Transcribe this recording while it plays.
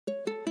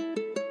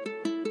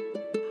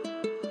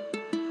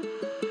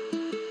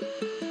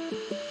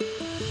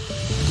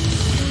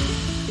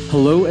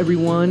Hello,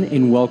 everyone,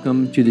 and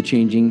welcome to the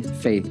Changing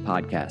Faith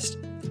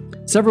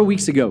podcast. Several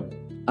weeks ago,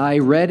 I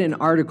read an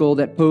article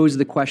that posed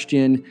the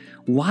question,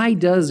 why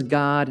does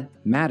God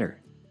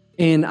matter?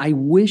 And I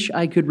wish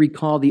I could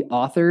recall the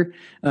author,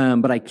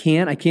 but I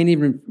can't. I can't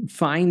even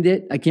find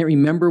it. I can't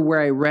remember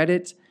where I read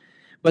it.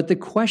 But the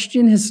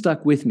question has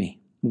stuck with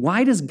me.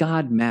 Why does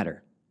God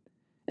matter?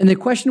 And the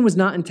question was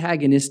not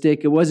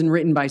antagonistic. It wasn't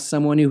written by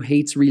someone who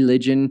hates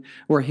religion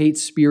or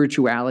hates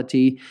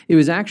spirituality. It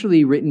was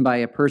actually written by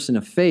a person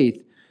of faith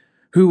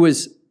who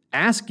was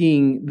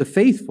asking the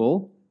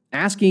faithful,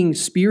 asking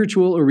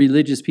spiritual or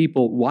religious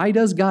people, why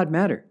does God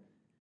matter?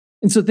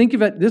 And so think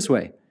of it this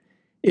way.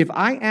 If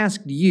I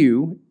asked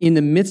you in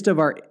the midst of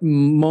our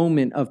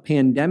moment of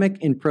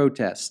pandemic and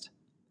protest,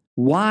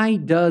 why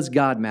does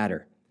God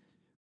matter?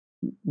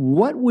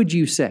 What would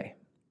you say?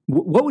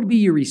 What would be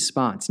your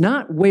response?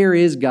 Not where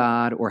is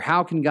God or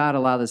how can God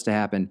allow this to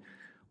happen?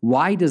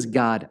 Why does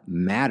God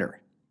matter?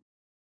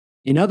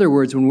 In other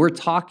words, when we're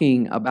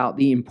talking about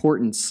the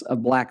importance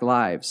of Black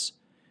lives,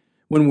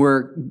 when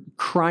we're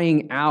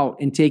crying out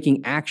and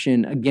taking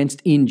action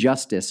against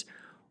injustice,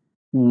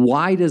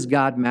 why does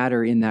God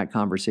matter in that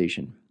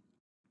conversation?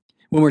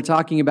 When we're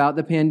talking about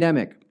the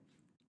pandemic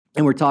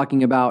and we're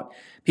talking about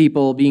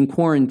people being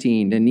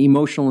quarantined and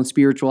emotional and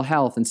spiritual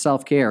health and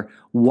self-care,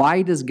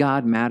 why does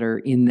God matter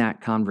in that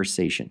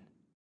conversation?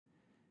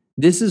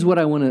 This is what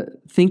I want to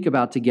think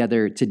about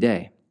together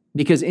today.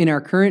 Because in our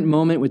current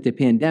moment with the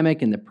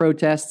pandemic and the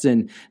protests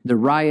and the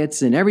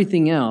riots and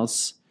everything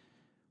else,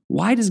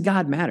 why does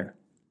God matter?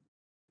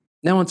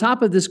 Now, on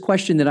top of this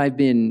question that I've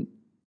been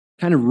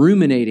kind of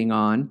ruminating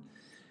on,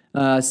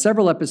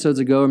 several episodes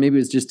ago, or maybe it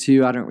was just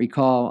two, I don't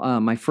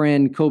recall, my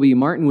friend Colby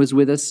Martin was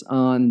with us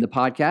on the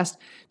podcast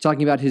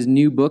talking about his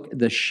new book,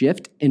 The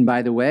Shift. And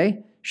by the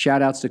way,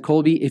 shout outs to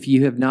Colby. If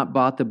you have not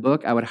bought the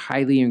book, I would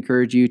highly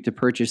encourage you to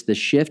purchase The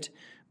Shift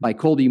by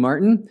Colby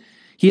Martin.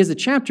 He has a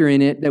chapter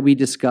in it that we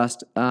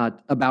discussed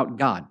about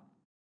God.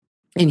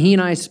 And he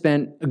and I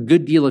spent a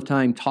good deal of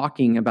time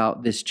talking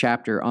about this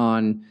chapter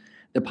on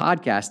the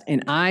podcast.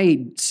 And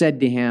I said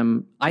to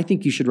him, I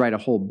think you should write a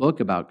whole book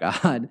about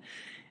God.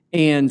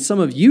 And some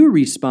of you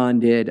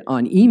responded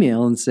on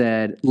email and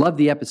said, love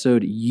the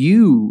episode.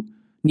 You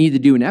need to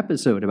do an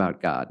episode about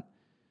God.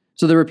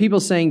 So there were people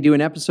saying, do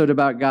an episode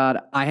about God.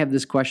 I have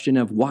this question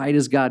of why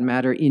does God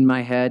matter in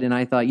my head? And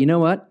I thought, you know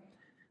what?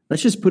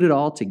 Let's just put it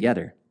all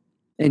together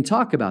and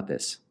talk about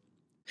this.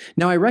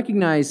 Now, I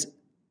recognize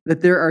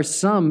that there are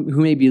some who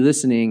may be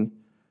listening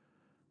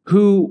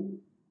who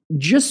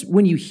just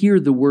when you hear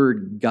the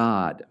word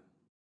God,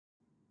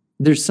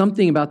 there's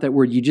something about that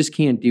word, you just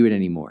can't do it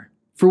anymore.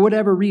 For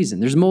whatever reason,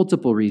 there's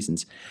multiple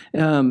reasons.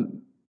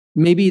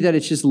 Maybe that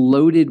it's just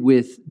loaded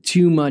with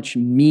too much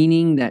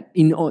meaning that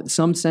in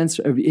some sense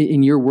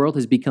in your world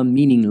has become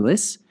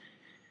meaningless.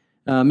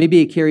 Maybe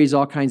it carries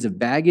all kinds of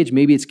baggage.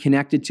 Maybe it's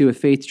connected to a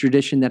faith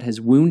tradition that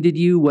has wounded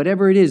you.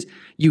 Whatever it is,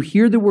 you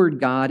hear the word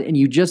God and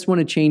you just want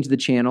to change the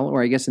channel,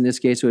 or I guess in this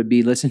case it would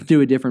be listen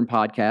to a different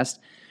podcast,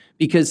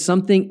 because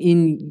something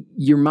in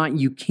your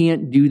mind, you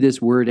can't do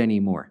this word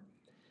anymore.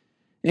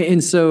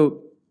 And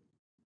so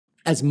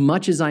as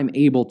much as I'm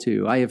able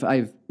to,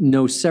 I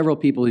know several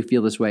people who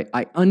feel this way.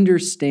 I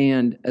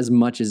understand as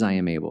much as I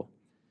am able.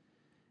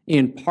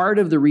 And part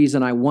of the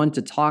reason I want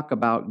to talk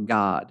about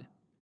God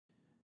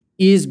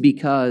is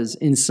because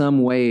in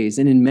some ways,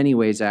 and in many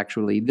ways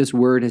actually, this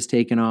word has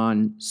taken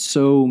on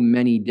so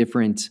many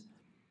different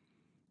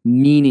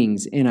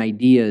meanings and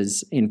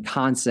ideas and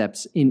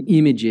concepts and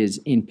images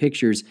and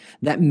pictures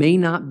that may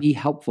not be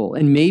helpful.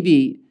 And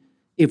maybe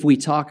if we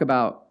talk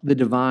about the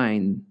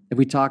divine, if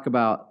we talk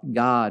about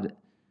God,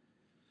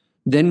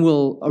 then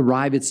we'll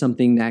arrive at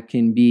something that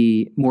can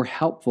be more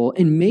helpful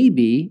and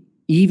maybe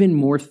even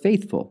more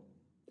faithful.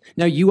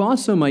 Now, you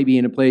also might be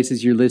in a place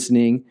as you're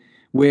listening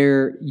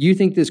where you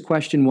think this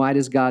question, why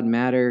does God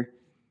matter,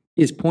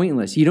 is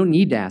pointless. You don't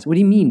need to ask, what do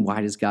you mean,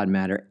 why does God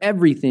matter?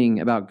 Everything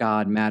about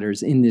God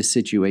matters in this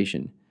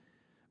situation.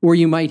 Or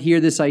you might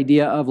hear this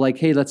idea of like,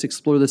 hey, let's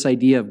explore this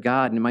idea of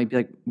God. And it might be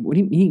like, what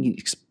do you mean?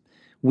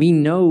 We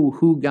know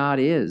who God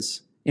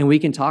is, and we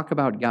can talk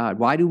about God.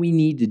 Why do we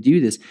need to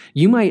do this?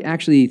 You might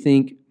actually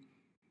think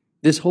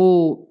this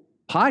whole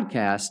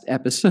podcast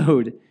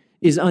episode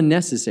is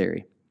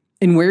unnecessary.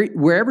 And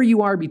wherever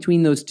you are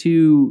between those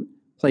two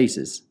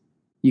places,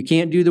 you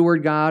can't do the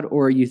word God,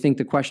 or you think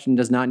the question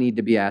does not need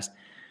to be asked.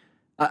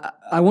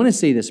 I want to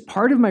say this.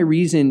 Part of my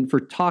reason for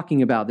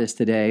talking about this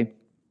today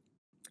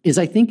is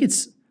I think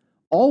it's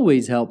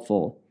always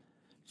helpful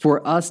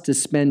for us to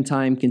spend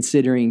time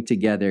considering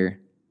together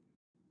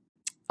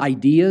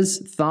ideas,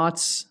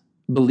 thoughts,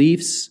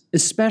 beliefs,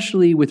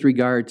 especially with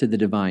regard to the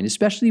divine,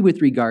 especially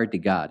with regard to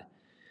God.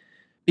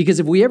 Because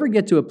if we ever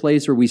get to a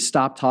place where we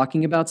stop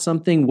talking about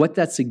something, what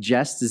that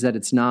suggests is that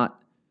it's not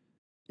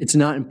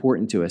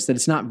important to us, that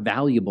it's not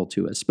valuable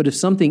to us. But if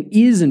something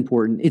is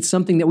important, it's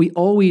something that we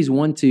always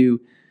want to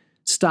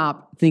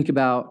stop, think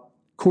about,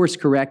 course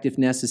correct if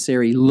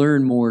necessary,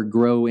 learn more,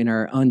 grow in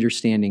our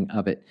understanding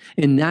of it.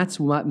 And that's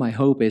what my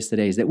hope is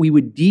today, is that we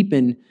would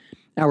deepen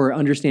our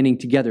understanding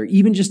together,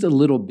 even just a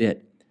little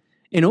bit,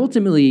 and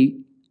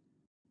ultimately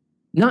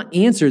not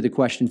answer the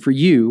question for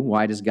you,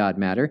 why does God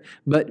matter,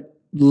 but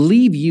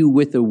leave you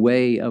with a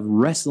way of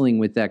wrestling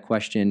with that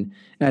question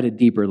at a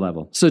deeper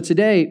level. So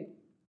today,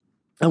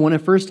 I want to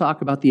first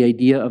talk about the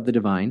idea of the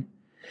divine,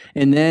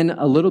 and then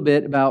a little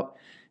bit about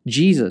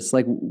Jesus.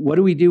 Like, what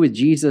do we do with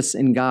Jesus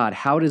and God?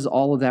 How does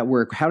all of that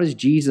work? How does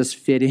Jesus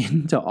fit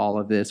into all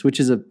of this, which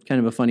is a kind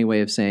of a funny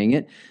way of saying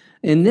it.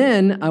 And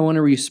then I want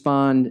to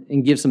respond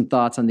and give some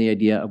thoughts on the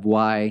idea of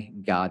why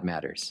God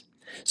matters.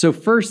 So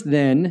first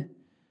then,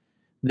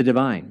 the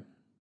divine.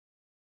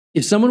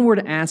 If someone were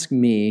to ask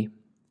me,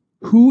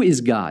 who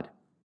is God?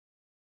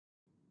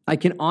 I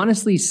can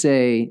honestly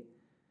say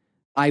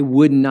I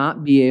would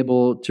not be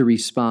able to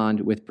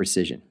respond with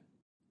precision.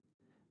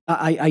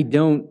 I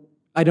don't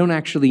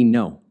actually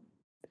know.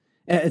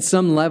 At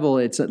some level,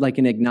 it's like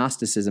an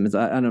agnosticism.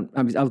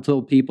 I've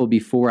told people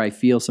before, I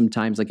feel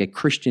sometimes like a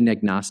Christian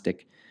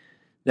agnostic,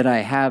 that I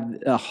have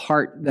a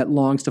heart that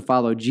longs to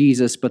follow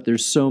Jesus, but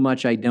there's so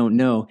much I don't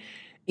know.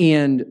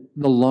 And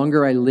the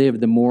longer I live,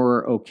 the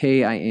more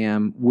okay I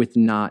am with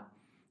not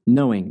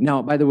knowing.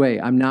 Now, by the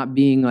way, I'm not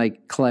being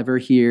like clever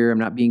here. I'm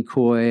not being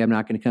coy. I'm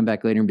not going to come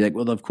back later and be like,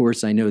 well, of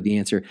course I know the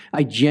answer.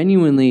 I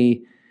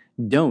genuinely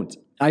don't.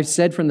 I've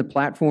said from the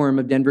platform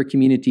of Denver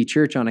Community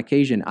Church on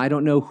occasion, I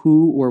don't know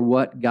who or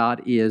what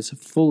God is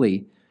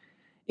fully.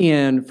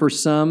 And for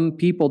some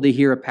people to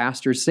hear a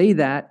pastor say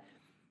that,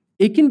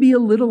 it can be a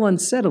little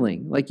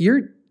unsettling. Like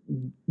you're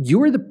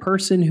the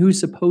person who's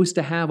supposed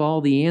to have all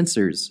the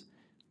answers.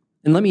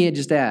 And let me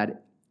just add,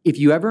 if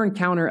you ever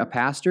encounter a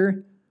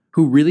pastor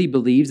who really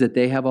believes that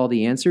they have all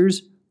the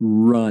answers,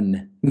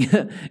 run.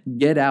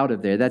 Get out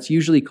of there. That's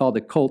usually called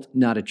a cult,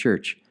 not a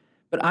church.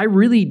 But I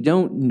really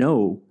don't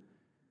know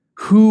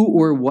who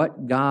or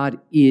what God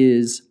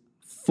is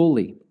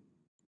fully.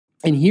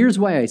 And here's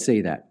why I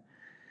say that.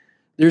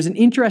 There's an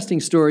interesting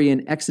story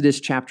in Exodus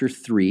chapter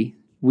 3.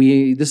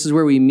 This is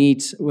where we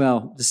meet,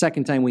 the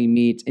second time we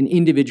meet, an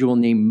individual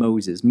named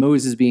Moses.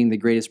 Moses being the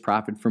greatest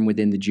prophet from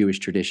within the Jewish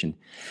tradition.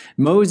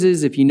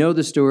 Moses, if you know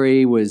the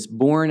story, was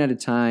born at a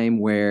time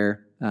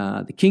where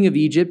the king of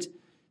Egypt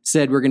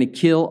said, we're going to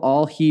kill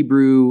all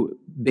Hebrew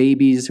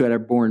babies who are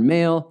born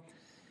male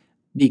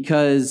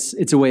because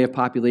it's a way of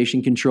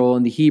population control,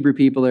 and the Hebrew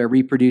people are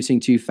reproducing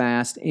too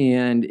fast,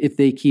 and if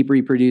they keep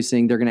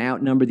reproducing, they're going to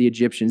outnumber the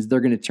Egyptians,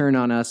 they're going to turn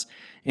on us,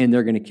 and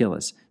they're going to kill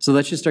us. So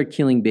let's just start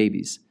killing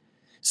babies.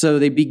 So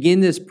they begin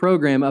this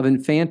program of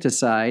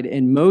infanticide,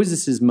 and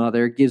Moses'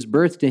 mother gives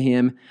birth to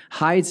him,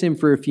 hides him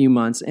for a few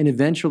months, and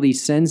eventually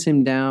sends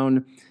him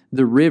down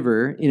the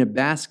river in a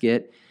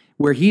basket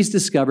where he's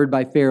discovered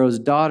by Pharaoh's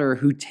daughter,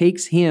 who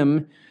takes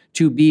him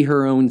to be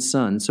her own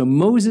son. So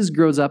Moses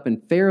grows up in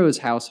Pharaoh's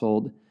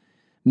household.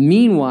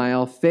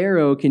 Meanwhile,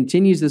 Pharaoh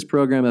continues this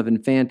program of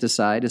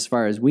infanticide, as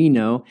far as we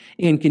know,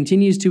 and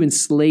continues to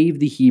enslave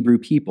the Hebrew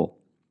people.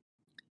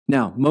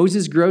 Now,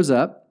 Moses grows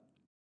up.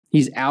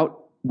 He's out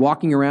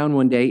walking around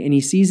one day, and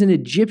he sees an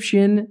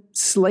Egyptian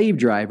slave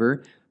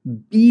driver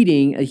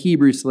beating a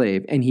Hebrew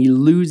slave, and he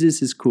loses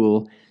his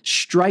cool,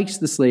 strikes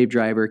the slave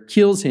driver,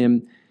 kills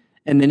him,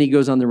 and then he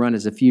goes on the run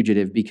as a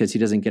fugitive because he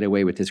doesn't get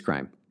away with his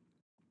crime.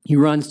 He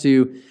runs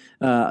to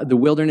the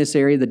wilderness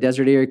area, the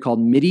desert area called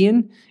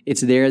Midian.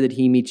 It's there that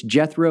he meets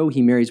Jethro.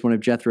 He marries one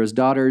of Jethro's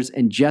daughters,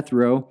 and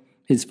Jethro,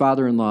 his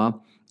father-in-law,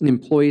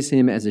 employs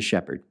him as a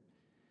shepherd.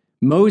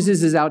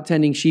 Moses is out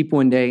tending sheep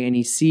one day, and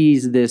he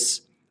sees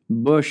this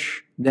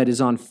bush that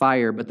is on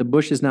fire, but the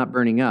bush is not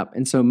burning up.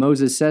 And so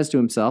Moses says to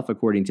himself,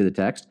 according to the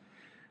text,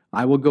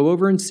 I will go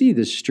over and see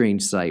this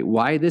strange sight,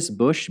 why this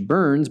bush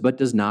burns but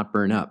does not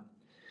burn up.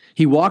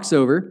 He walks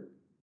over,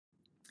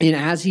 and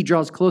as he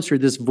draws closer,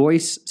 this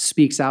voice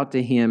speaks out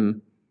to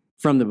him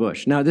from the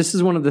bush. Now, this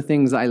is one of the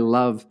things I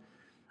love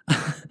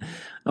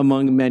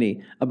among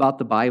many about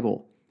the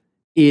Bible,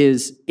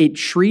 is it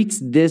treats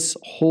this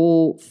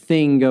whole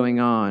thing going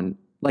on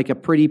like a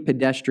pretty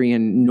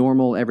pedestrian,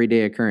 normal,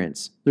 everyday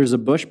occurrence. There's a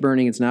bush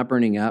burning, it's not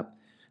burning up.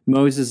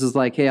 Moses is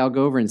like, hey, I'll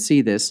go over and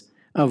see this.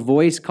 A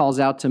voice calls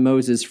out to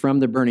Moses from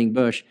the burning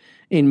bush,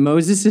 and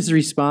Moses'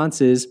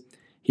 response is,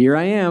 here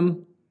I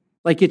am.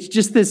 Like, it's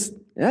just this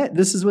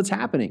is what's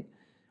happening.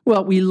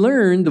 Well, we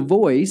learn the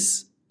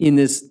voice in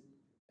this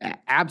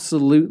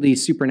absolutely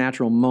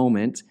supernatural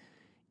moment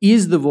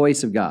is the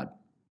voice of God.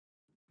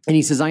 And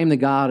he says, I am the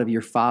God of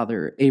your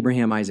father,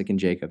 Abraham, Isaac, and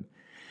Jacob.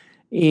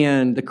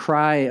 And the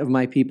cry of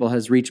my people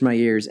has reached my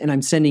ears, and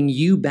I'm sending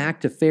you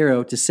back to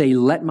Pharaoh to say,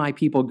 let my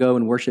people go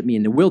and worship me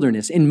in the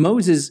wilderness. And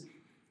Moses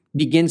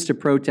begins to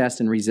protest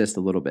and resist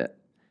a little bit.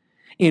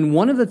 And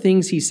one of the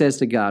things he says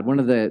to God, one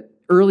of the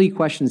early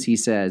questions he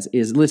says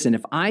is, listen,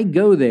 if I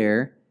go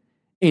there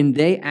and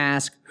they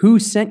ask, who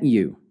sent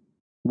you?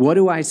 What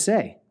do I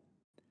say?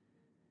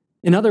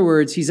 In other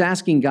words, he's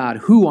asking God,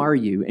 who are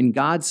you? And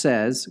God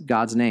says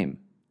God's name.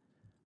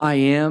 I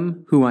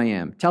am who I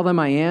am. Tell them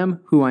I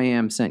am who I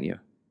am sent you.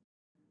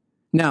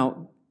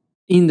 Now,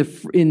 in the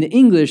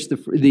English,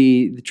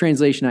 the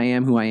translation I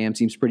am who I am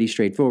seems pretty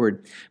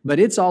straightforward, but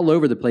it's all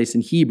over the place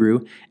in Hebrew,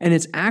 and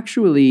it's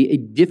actually a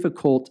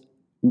difficult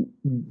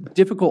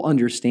difficult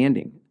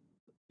understanding.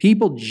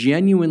 People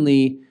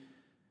genuinely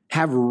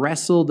have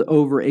wrestled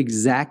over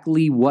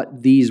exactly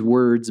what these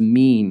words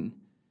mean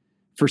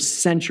for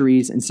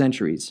centuries and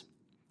centuries.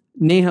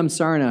 Nahum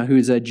Sarna,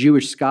 who's a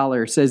Jewish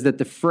scholar, says that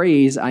the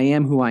phrase, "I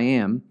am who I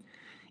am,"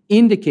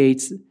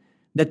 indicates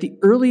that the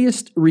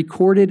earliest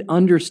recorded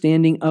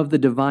understanding of the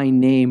divine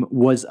name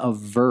was a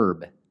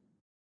verb.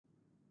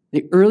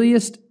 The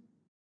earliest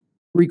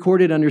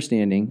recorded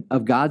understanding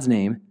of God's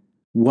name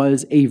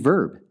was a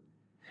verb.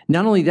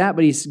 Not only that,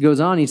 but he goes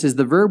on, he says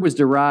the verb was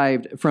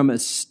derived from a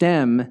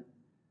stem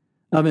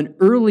of an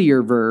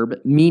earlier verb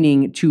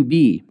meaning to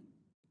be.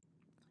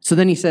 So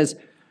then he says,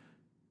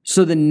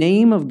 so the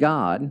name of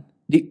God,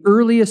 the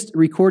earliest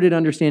recorded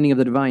understanding of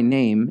the divine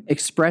name,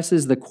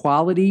 expresses the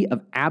quality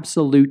of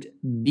absolute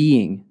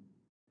being,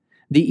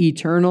 the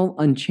eternal,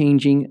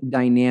 unchanging,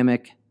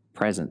 dynamic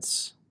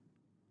presence,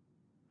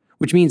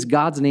 which means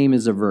God's name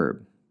is a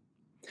verb.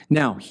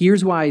 Now,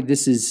 here's why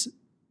this is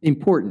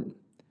important.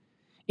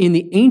 In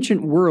the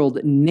ancient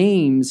world,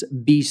 names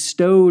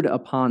bestowed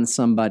upon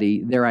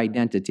somebody their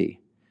identity.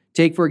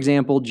 Take, for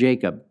example,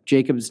 Jacob.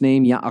 Jacob's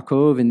name,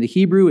 Yaakov, in the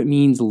Hebrew, it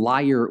means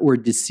liar or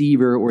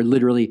deceiver, or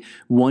literally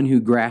one who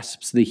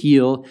grasps the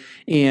heel.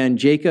 And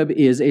Jacob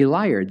is a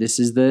liar. This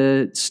is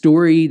the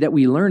story that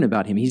we learn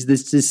about him. He's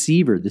this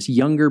deceiver, this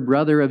younger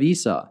brother of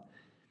Esau.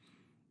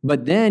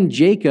 But then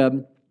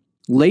Jacob,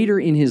 later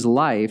in his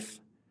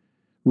life,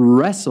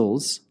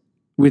 wrestles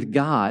with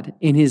God,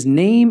 and his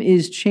name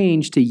is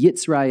changed to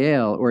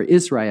Yitzrael, or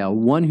Israel,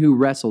 one who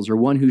wrestles, or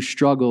one who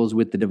struggles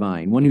with the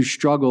divine, one who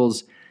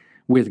struggles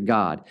with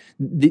God.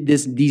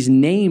 These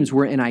names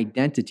were an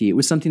identity. It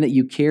was something that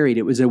you carried.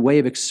 It was a way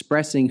of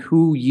expressing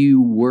who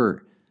you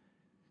were.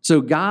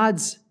 So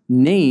God's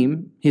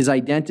name, his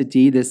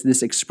identity,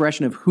 this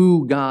expression of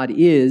who God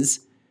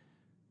is,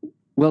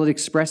 well, it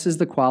expresses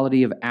the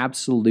quality of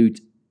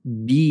absolute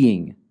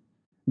being,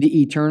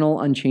 the eternal,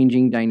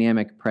 unchanging,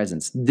 dynamic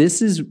presence.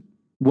 This is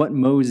what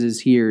Moses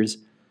hears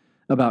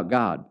about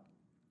God,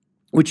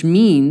 which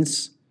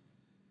means,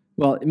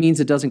 well, it means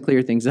it doesn't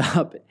clear things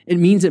up. It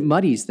means it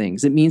muddies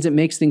things. It means it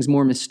makes things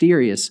more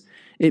mysterious.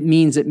 It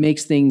means it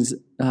makes things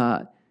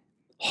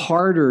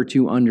harder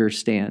to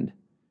understand.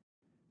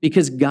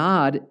 Because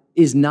God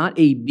is not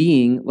a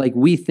being like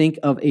we think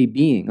of a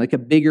being, like a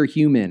bigger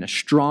human,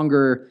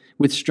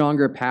 with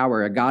stronger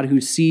power, a God who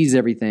sees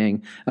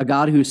everything, a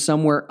God who's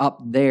somewhere up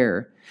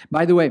there.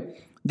 By the way,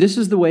 this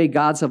is the way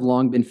gods have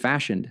long been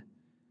fashioned.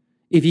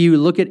 If you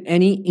look at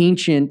any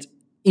ancient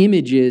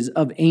images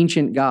of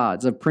ancient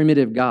gods, of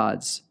primitive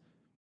gods,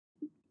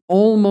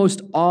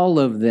 almost all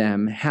of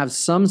them have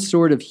some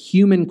sort of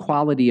human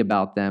quality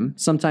about them.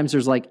 Sometimes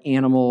there's like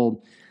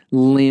animal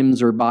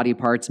limbs or body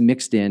parts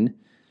mixed in.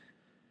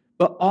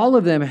 But all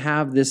of them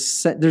have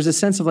there's a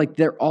sense of like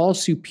they're all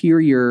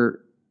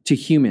superior to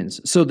humans.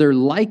 So they're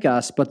like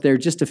us, but they're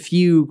just a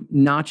few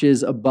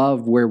notches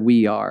above where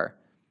we are.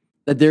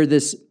 That they're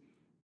this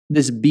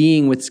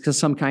being with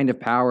some kind of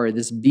power,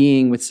 this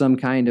being with some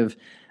kind of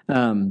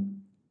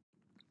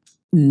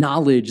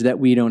knowledge that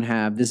we don't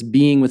have, this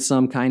being with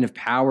some kind of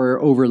power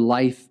over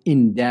life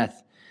and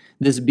death,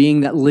 this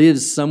being that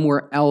lives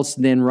somewhere else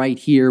than right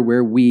here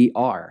where we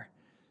are.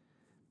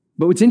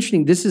 But what's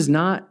interesting, this is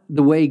not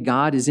the way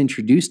God is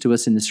introduced to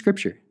us in the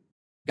scripture.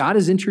 God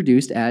is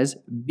introduced as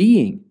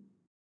being.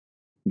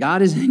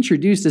 God is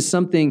introduced as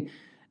something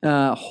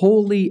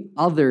wholly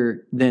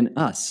other than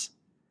us.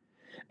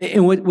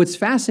 And what's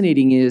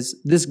fascinating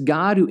is this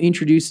God who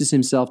introduces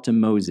himself to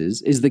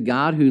Moses is the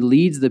God who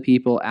leads the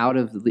people out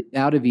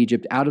of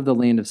Egypt, out of the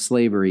land of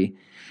slavery.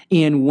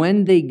 And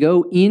when they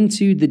go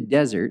into the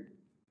desert,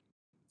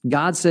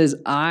 God says,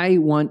 I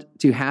want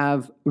to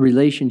have a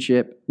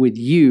relationship with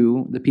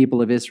you, the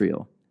people of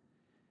Israel.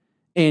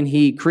 And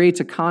he creates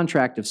a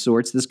contract of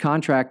sorts. This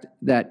contract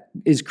that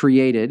is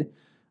created,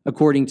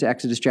 according to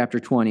Exodus chapter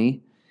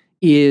 20,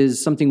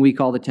 is something we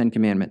call the Ten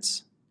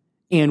Commandments.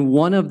 And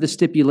one of the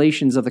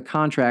stipulations of the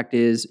contract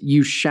is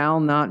you shall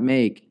not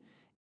make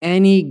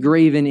any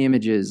graven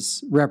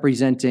images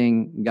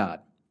representing God.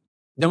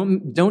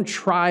 Don't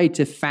try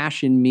to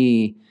fashion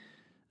me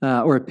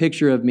or a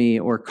picture of me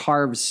or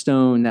carve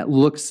stone that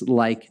looks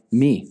like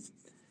me.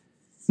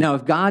 Now,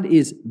 if God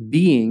is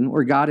being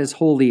or God is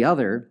wholly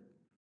other,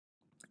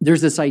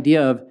 there's this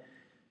idea of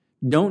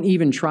don't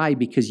even try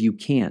because you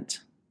can't.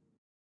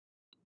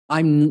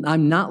 I'm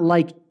not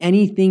like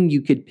anything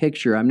you could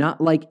picture. I'm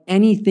not like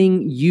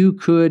anything you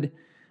could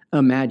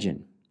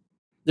imagine.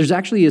 There's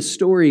actually a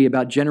story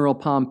about General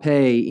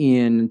Pompey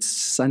in,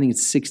 I think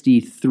it's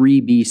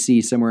 63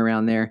 BC, somewhere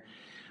around there,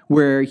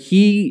 where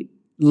he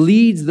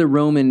leads the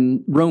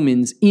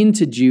Romans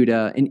into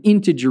Judah and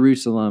into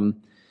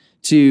Jerusalem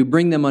to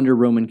bring them under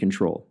Roman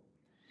control.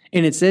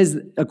 And it says,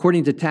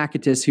 according to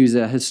Tacitus, who's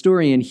a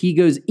historian, he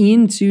goes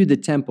into the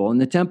temple. And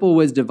the temple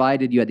was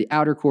divided. You had the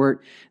outer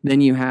court,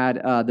 then you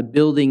had the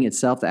building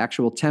itself, the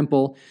actual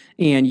temple,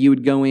 and you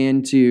would go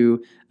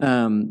into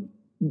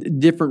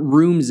different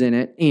rooms in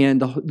it. And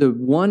the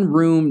one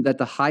room that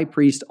the high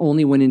priest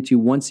only went into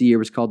once a year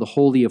was called the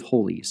Holy of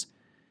Holies.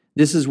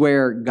 This is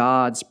where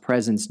God's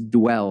presence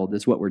dwelled,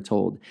 is what we're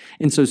told.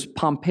 And so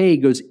Pompey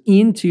goes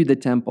into the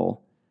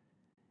temple,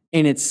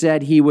 and it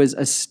said he was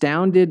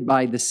astounded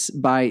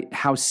by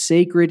how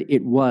sacred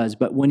it was.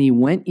 But when he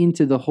went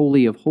into the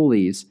Holy of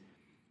Holies,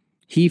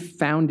 he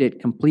found it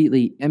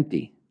completely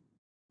empty.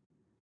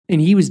 And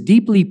he was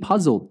deeply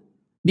puzzled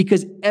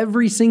because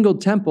every single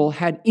temple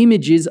had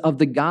images of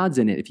the gods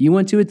in it. If you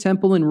went to a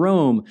temple in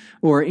Rome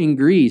or in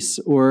Greece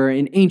or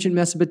in ancient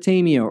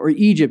Mesopotamia or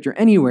Egypt or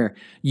anywhere,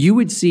 you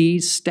would see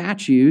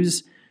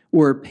statues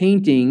or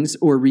paintings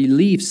or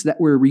reliefs that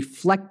were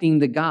reflecting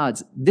the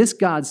gods. This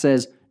God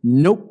says,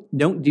 nope,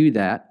 don't do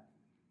that.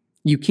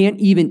 You can't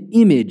even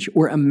image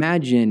or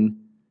imagine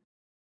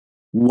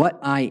what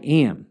I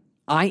am.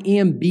 I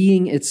am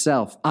being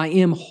itself. I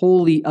am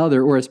wholly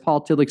other, or as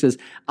Paul Tillich says,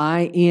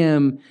 I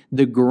am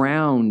the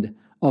ground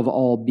of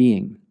all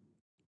being.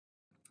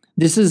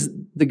 This is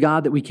the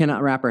God that we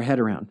cannot wrap our head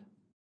around.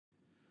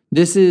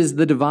 This is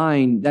the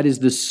divine that is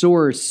the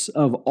source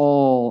of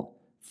all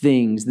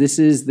things. This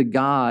is the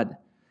God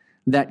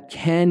that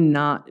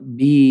cannot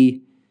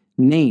be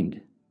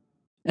named.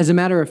 As a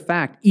matter of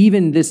fact,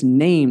 even this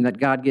name that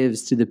God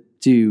gives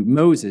to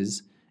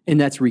Moses, and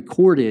that's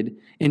recorded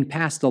and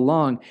passed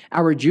along,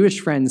 our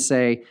Jewish friends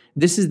say,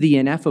 this is the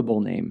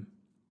ineffable name.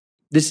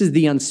 This is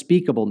the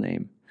unspeakable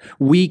name.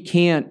 We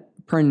can't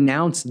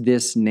pronounce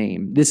this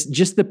name.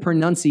 Just the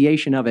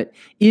pronunciation of it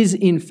is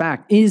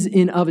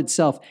in of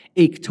itself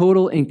a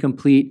total and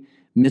complete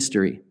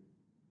mystery.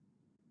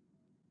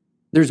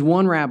 There's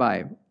one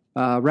rabbi,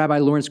 Rabbi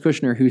Lawrence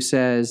Kushner, who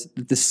says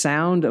that the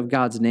sound of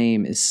God's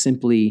name is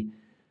simply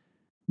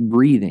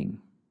breathing.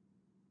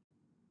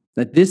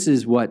 That this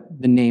is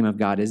what the name of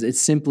God is. It's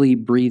simply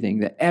breathing.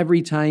 That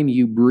every time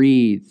you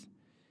breathe,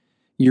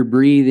 you're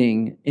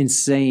breathing and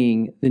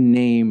saying the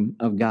name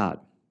of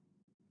God.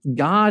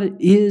 God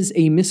is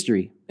a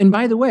mystery. And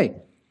by the way,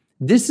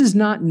 this is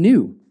not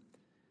new.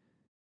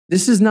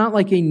 This is not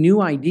like a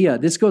new idea.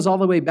 This goes all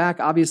the way back,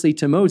 obviously,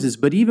 to Moses.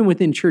 But even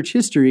within church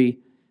history,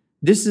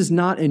 this is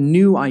not a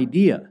new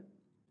idea.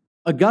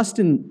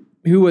 Augustine,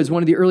 who was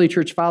one of the early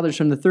church fathers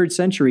from the 3rd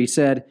century,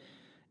 said,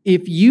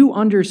 if you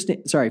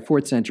understand,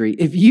 4th century,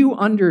 if you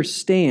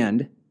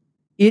understand,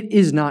 it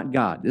is not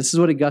God. This is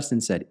what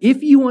Augustine said.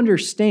 If you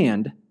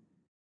understand,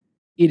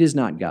 it is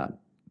not God.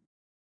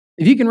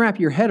 If you can wrap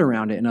your head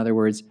around it, in other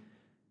words,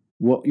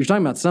 well, you're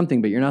talking about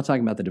something, but you're not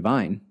talking about the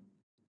divine.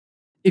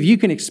 If you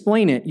can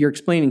explain it, you're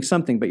explaining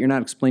something, but you're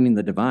not explaining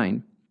the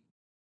divine.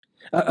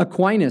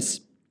 Aquinas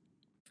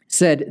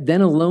said,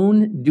 then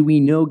alone do we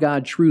know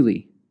God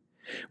truly.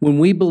 When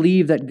we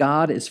believe that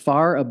God is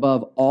far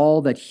above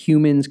all that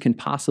humans can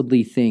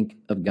possibly think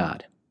of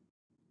God.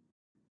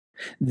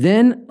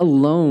 Then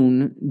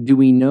alone do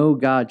we know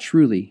God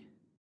truly.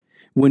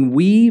 When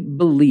we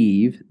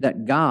believe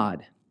that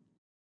God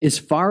is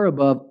far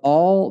above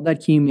all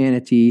that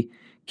humanity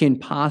can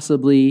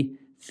possibly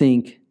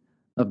think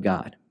of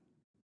God.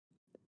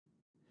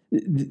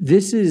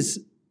 This is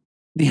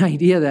the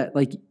idea that,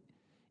 like,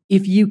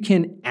 if you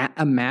can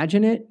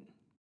imagine it,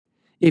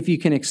 if you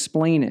can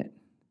explain it,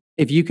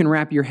 if you can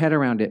wrap your head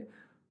around it,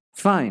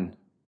 fine.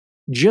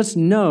 Just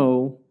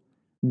know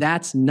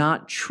that's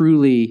not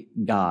truly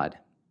God.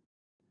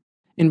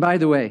 And by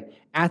the way,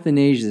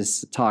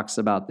 Athanasius talks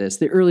about this.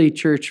 The early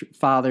church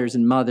fathers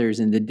and mothers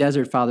and the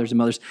desert fathers and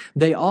mothers,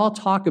 they all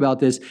talk about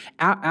this.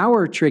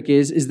 Our trick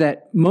is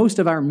that most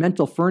of our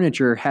mental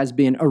furniture has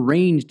been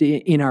arranged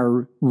in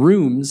our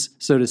rooms,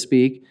 so to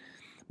speak,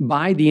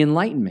 by the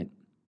Enlightenment,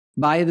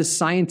 by the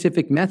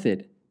scientific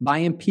method,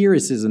 by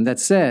empiricism that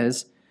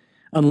says,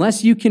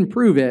 unless you can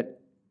prove it,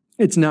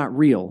 it's not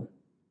real.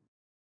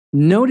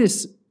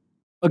 Notice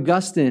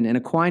Augustine and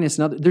Aquinas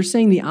and others, they're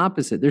saying the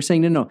opposite. They're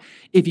saying, no,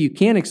 if you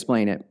can't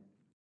explain it,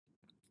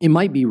 it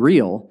might be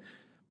real,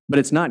 but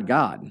it's not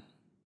God.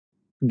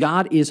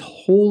 God is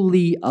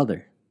wholly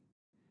other.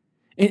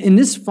 And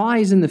this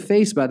flies in the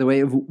face, by the way,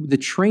 of the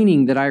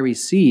training that I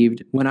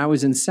received when I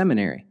was in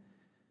seminary.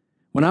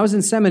 When I was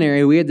in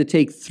seminary, we had to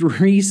take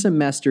 3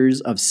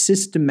 semesters of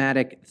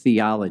systematic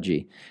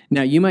theology.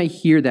 Now, you might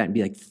hear that and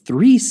be like,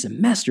 3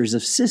 semesters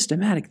of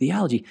systematic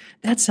theology?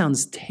 That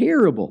sounds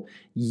terrible.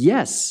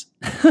 Yes,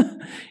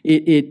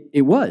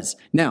 it was.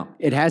 Now,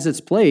 it has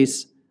its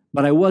place,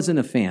 but I wasn't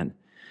a fan.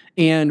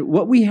 And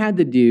what we had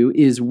to do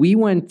is we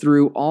went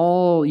through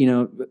all,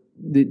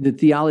 the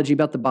theology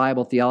about the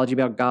Bible, theology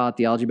about God,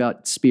 theology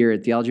about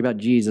spirit, theology about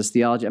Jesus,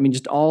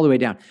 just all the way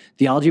down.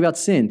 Theology about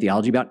sin,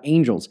 theology about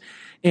angels.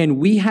 And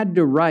we had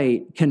to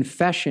write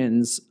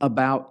confessions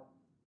about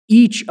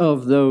each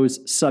of those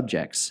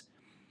subjects.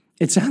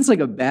 It sounds like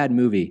a bad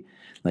movie,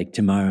 like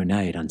Tomorrow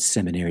Night on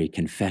Seminary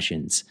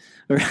Confessions.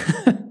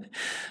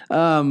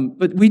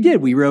 But we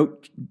did. We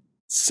wrote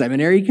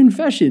seminary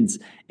confessions.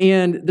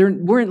 And there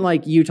weren't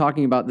like you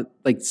talking about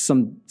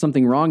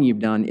something wrong you've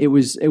done. It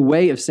was a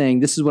way of saying,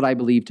 this is what I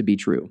believe to be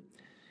true.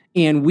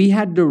 And we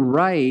had to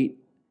write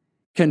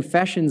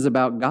confessions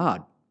about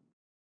God.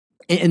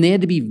 And they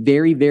had to be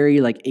very, very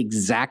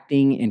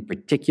exacting and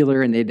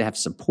particular, and they had to have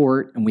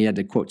support, and we had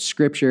to quote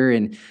scripture.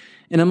 And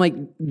And I'm like,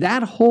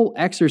 that whole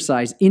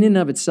exercise in and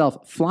of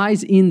itself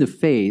flies in the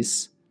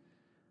face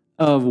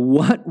of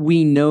what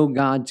we know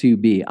God to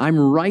be. I'm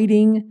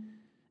writing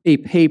a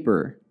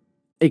paper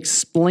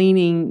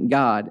explaining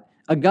God.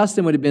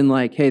 Augustine would have been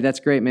like, hey, that's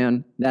great,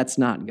 man. That's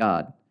not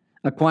God.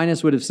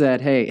 Aquinas would have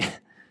said, hey,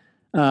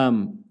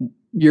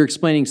 you're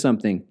explaining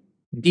something.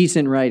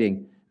 Decent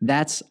writing.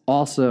 That's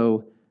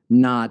also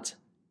not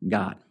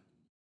God.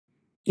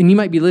 And you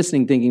might be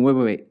listening thinking,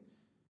 wait.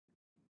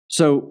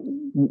 So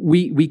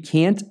we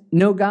can't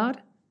know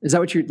God? Is that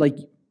what you're like?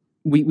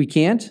 We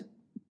can't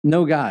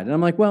know God. And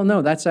I'm like, well,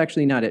 no, that's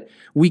actually not it.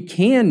 We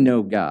can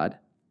know God,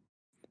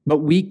 but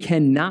we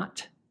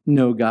cannot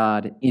know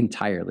God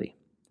entirely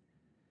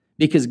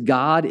because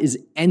God is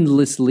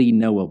endlessly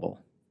knowable.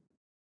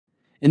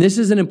 And this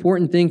is an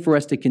important thing for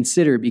us to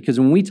consider because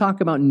when we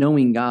talk about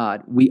knowing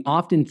God, we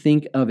often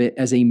think of it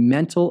as a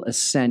mental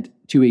assent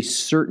to a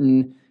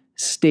certain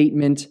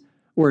statement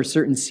or a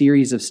certain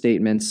series of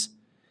statements,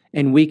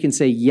 and we can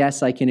say,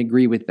 yes, I can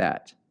agree with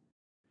that.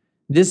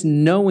 This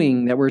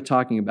knowing that we're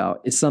talking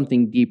about is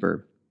something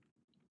deeper.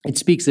 It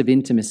speaks of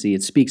intimacy.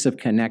 It speaks of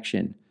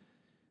connection.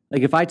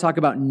 Like if I talk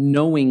about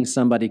knowing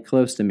somebody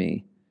close to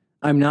me,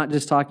 I'm not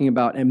just talking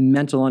about a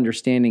mental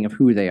understanding of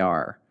who they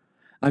are.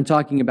 I'm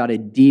talking about a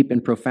deep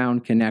and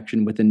profound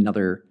connection with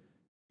another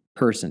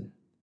person.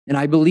 And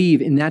I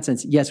believe in that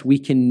sense, yes, we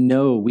can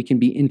know, we can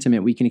be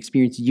intimate, we can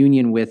experience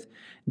union with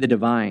the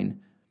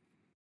divine.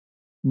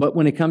 But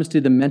when it comes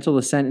to the mental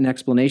assent and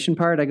explanation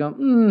part, I go,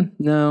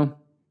 no,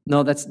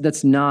 that's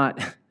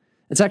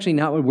actually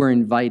not what we're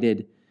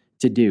invited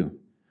to do.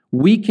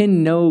 We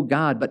can know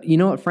God, but you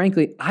know what,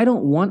 frankly, I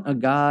don't want a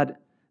God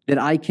that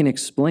I can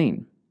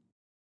explain.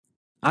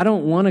 I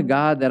don't want a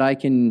God that I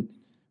can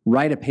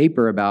write a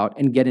paper about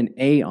and get an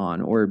A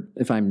on, or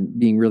if I'm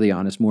being really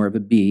honest, more of a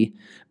B.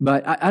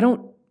 But I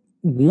don't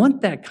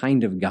want that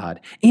kind of God.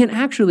 And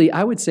actually,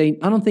 I would say,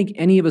 I don't think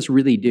any of us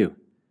really do.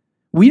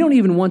 We don't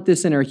even want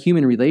this in our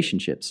human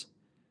relationships.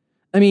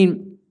 I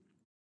mean,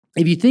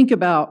 if you think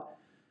about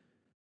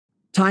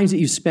times that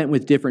you've spent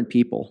with different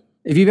people,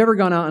 if you've ever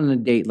gone out on a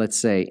date, let's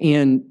say,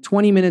 and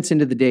 20 minutes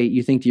into the date,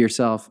 you think to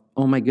yourself,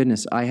 oh my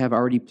goodness, I have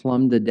already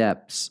plumbed the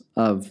depths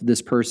of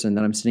this person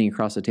that I'm sitting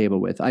across the table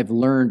with. I've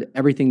learned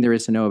everything there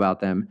is to know about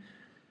them.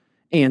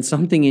 And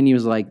something in you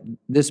is like,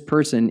 this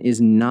person is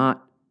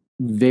not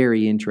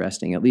very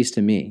interesting, at least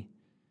to me.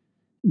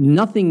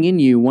 Nothing in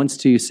you wants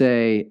to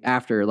say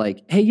after,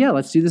 like, hey, yeah,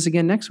 let's do this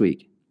again next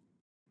week.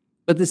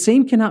 But the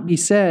same cannot be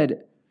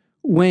said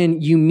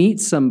when you meet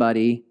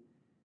somebody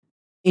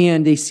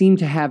and they seem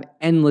to have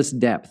endless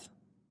depth.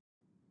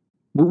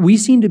 We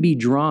seem to be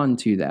drawn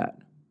to that.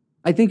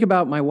 I think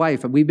about my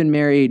wife. We've been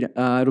married,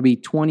 it'll be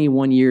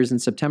 21 years in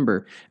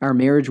September. Our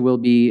marriage will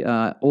be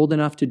old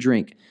enough to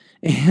drink.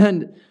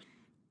 And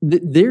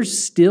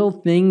there's still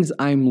things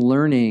I'm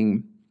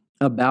learning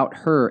about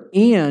her.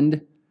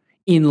 And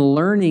in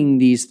learning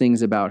these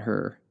things about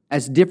her,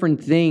 as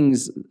different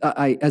things,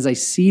 as I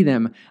see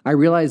them, I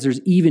realize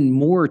there's even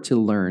more to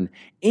learn.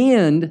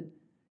 And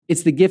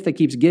it's the gift that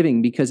keeps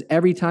giving, because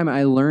every time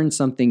I learn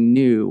something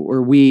new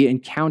or we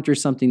encounter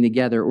something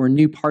together or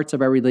new parts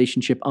of our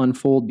relationship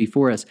unfold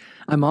before us,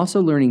 I'm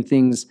also learning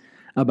things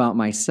about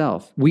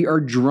myself. We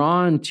are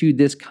drawn to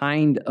this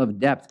kind of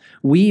depth.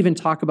 We even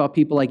talk about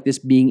people like this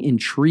being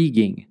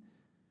intriguing.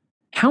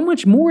 How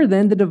much more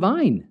than the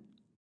divine?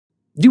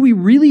 Do we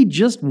really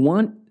just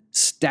want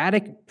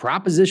static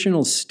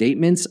propositional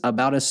statements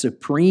about a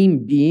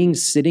supreme being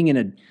sitting in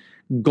a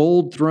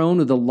gold throne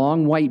with a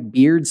long white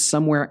beard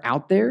somewhere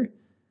out there?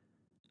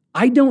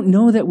 I don't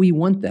know that we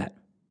want that.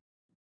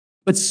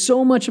 But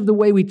so much of the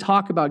way we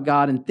talk about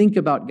God and think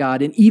about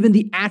God, and even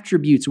the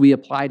attributes we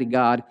apply to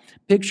God,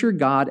 picture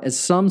God as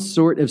some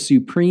sort of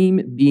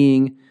supreme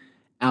being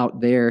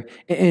out there.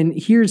 And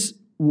here's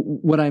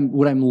what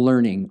I'm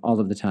learning all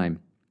of the time.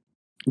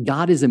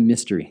 God is a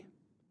mystery.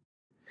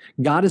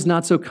 God is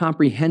not so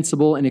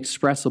comprehensible and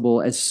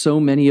expressible as so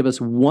many of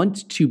us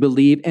want to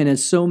believe and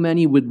as so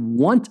many would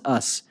want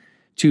us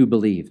to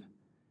believe.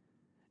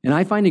 And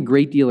I find a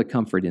great deal of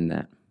comfort in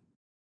that,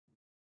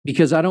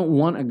 because I don't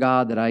want a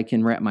God that I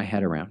can wrap my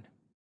head around.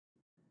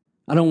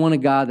 I don't want a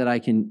God that I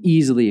can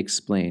easily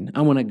explain.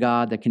 I want a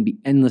God that can be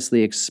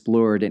endlessly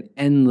explored and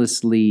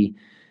endlessly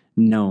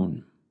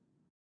known.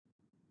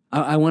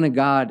 I want a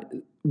God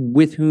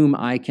with whom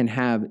I can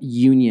have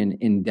union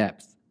in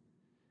depth.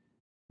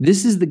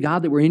 This is the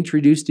God that we're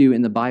introduced to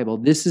in the Bible.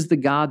 This is the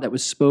God that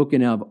was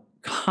spoken of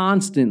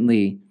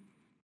constantly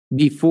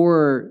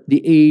before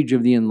the age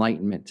of the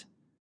Enlightenment.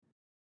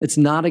 It's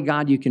not a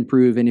God you can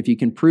prove, and if you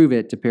can prove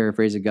it, to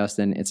paraphrase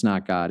Augustine, it's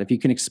not God. If you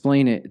can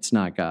explain it, it's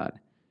not God.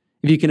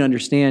 If you can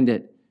understand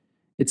it,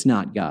 it's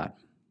not God.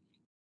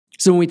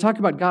 So when we talk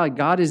about God,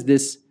 God is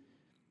this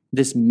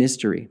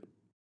mystery.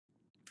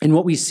 And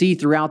what we see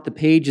throughout the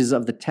pages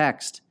of the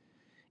text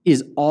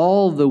is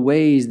all the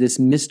ways this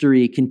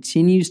mystery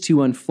continues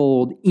to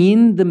unfold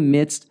in the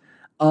midst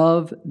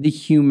of the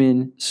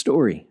human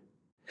story.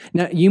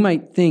 Now, you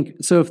might think,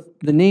 so if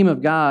the name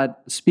of God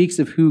speaks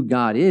of who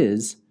God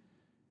is,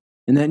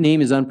 And that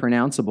name is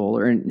unpronounceable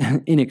or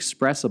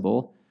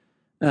inexpressible.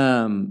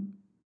 And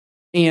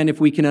if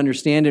we can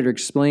understand it or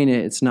explain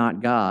it, it's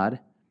not God.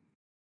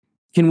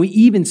 Can we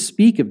even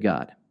speak of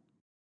God?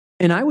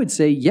 And I would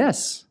say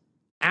yes.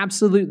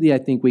 Absolutely, I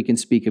think we can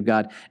speak of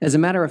God. As a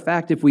matter of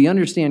fact, if we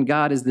understand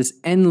God as this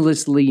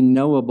endlessly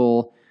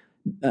knowable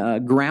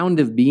ground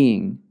of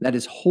being that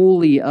is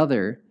wholly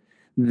other,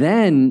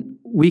 then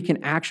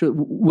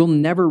we'll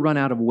never run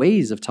out of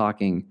ways of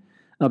talking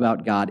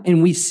about God.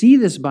 And we see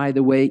this, by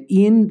the way,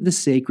 in the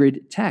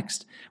sacred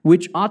text,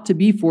 which ought to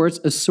be for us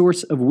a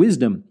source of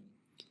wisdom.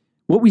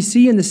 What we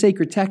see in the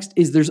sacred text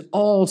is there's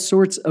all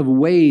sorts of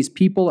ways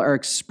people are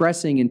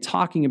expressing and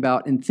talking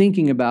about and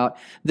thinking about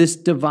this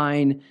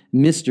divine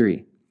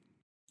mystery.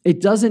 It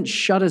doesn't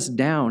shut us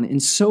down in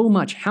so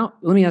much.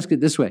 Let me ask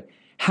it this way.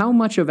 How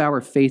much of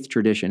our faith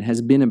tradition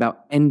has been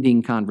about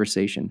ending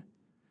conversation?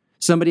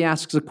 Somebody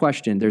asks a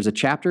question. There's a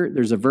chapter,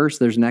 there's a verse,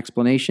 there's an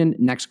explanation,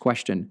 next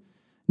question.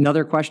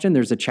 Another question,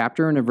 there's a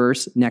chapter and a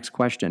verse, next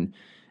question.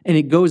 And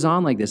it goes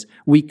on like this.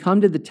 We come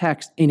to the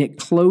text and it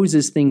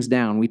closes things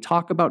down. We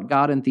talk about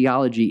God and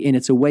theology and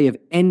it's a way of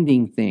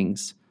ending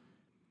things.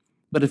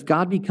 But if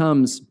God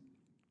becomes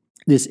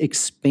this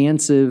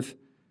expansive,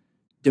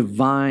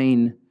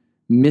 divine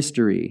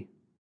mystery,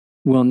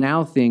 well,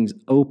 now things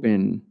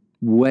open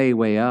way,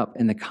 way up.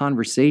 And the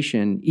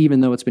conversation, even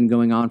though it's been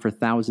going on for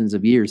thousands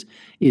of years,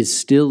 is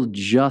still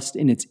just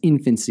in its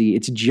infancy.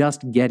 It's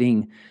just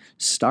getting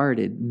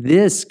started.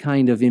 This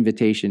kind of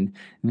invitation,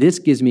 this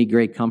gives me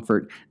great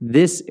comfort.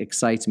 This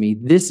excites me.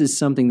 This is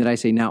something that I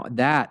say, now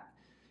that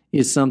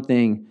is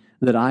something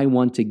that I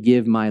want to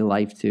give my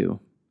life to.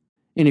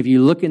 And if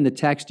you look in the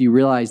text, you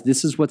realize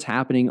this is what's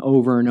happening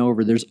over and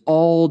over. There's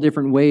all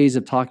different ways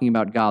of talking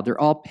about God. They're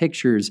all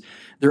pictures.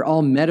 They're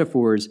all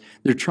metaphors.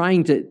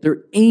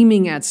 They're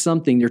aiming at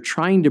something. They're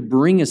trying to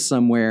bring us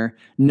somewhere,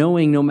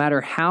 knowing no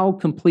matter how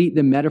complete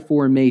the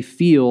metaphor may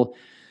feel,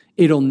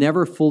 it'll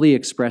never fully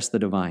express the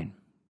divine.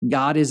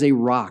 God is a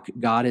rock.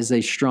 God is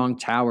a strong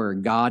tower.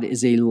 God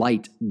is a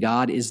light.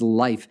 God is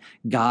life.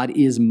 God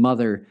is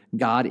mother.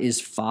 God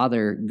is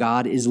father.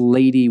 God is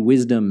lady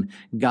wisdom.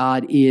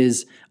 God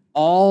is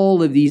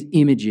all of these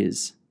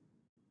images.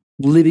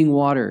 Living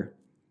water.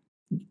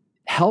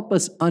 Help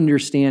us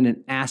understand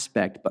an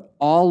aspect, but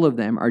all of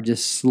them are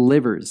just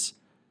slivers.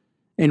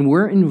 And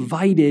we're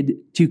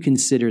invited to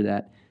consider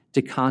that,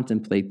 to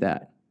contemplate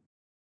that.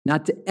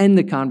 Not to end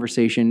the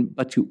conversation,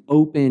 but to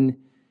open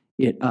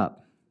it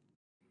up.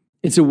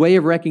 It's a way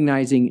of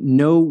recognizing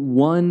no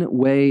one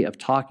way of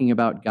talking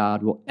about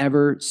God will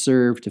ever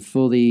serve to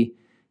fully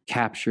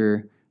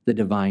capture the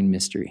divine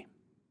mystery.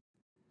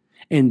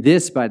 And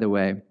this, by the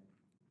way,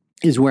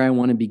 is where I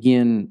want to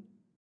begin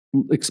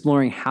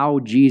exploring how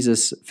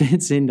Jesus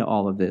fits into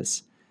all of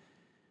this.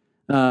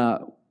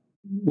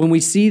 When we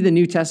see the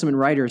New Testament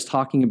writers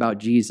talking about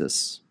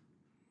Jesus,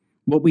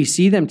 what we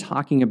see them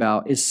talking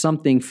about is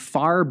something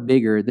far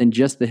bigger than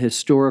just the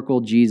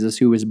historical Jesus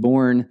who was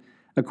born,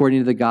 according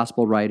to the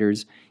gospel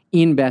writers,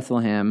 in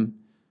Bethlehem,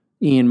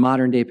 in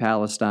modern-day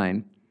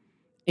Palestine,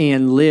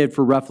 and lived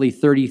for roughly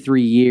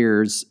 33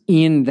 years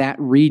in that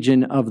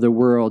region of the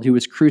world, who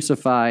was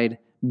crucified,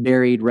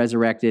 buried,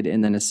 resurrected,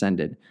 and then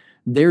ascended.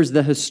 There's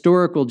the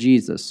historical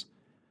Jesus,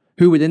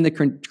 who within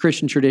the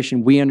Christian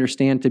tradition we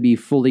understand to be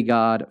fully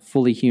God,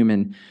 fully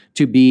human,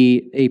 to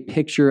be a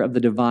picture of the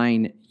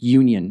divine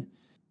union.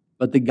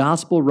 But the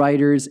gospel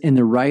writers and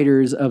the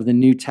writers of the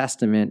New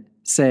Testament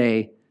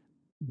say,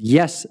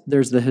 yes,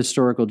 there's the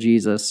historical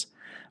Jesus,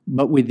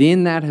 but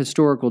within that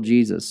historical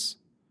Jesus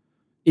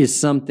is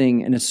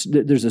something, and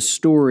there's a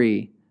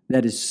story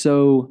that is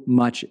so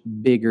much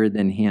bigger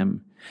than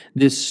him.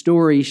 This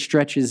story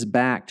stretches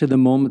back to the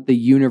moment the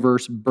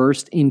universe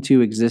burst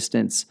into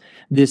existence.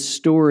 This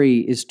story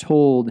is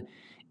told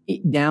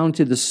down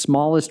to the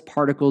smallest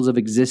particles of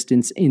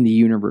existence in the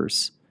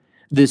universe.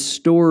 This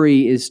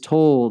story is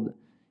told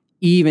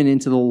even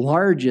into the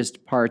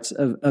largest parts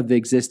of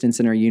existence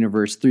in our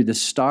universe, through the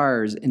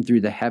stars and through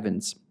the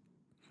heavens.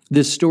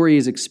 This story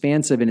is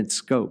expansive in its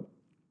scope.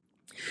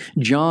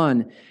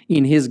 John,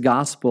 in his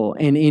gospel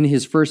and in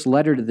his first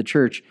letter to the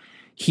church,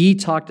 he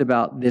talked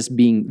about this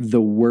being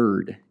the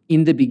Word.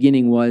 In the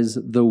beginning was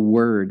the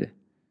Word.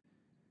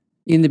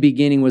 In the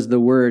beginning was the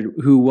Word,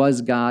 who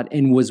was God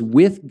and was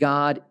with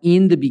God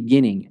in the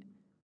beginning.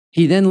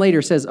 He then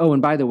later says, oh,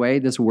 and by the way,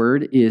 this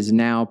Word is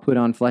now put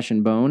on flesh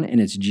and bone, and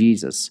it's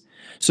Jesus.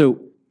 So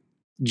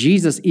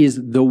Jesus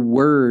is the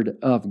Word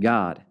of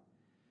God.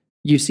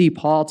 You see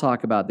Paul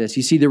talk about this.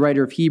 You see the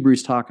writer of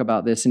Hebrews talk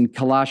about this. In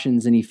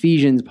Colossians and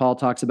Ephesians, Paul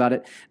talks about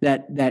it,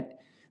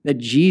 that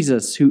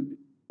Jesus, who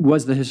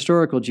was the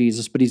historical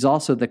Jesus, but he's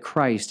also the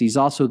Christ. He's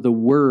also the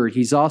Word.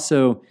 He's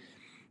also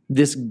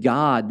this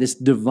God, this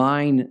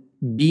divine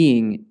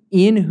being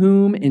in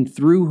whom and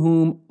through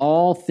whom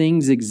all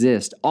things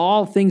exist.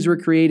 All things were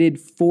created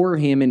for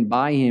him and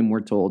by him,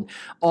 we're told.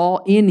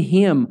 All in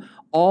him,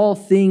 all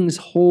things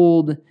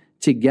hold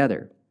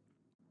together.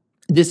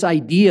 This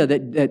idea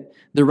that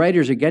the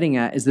writers are getting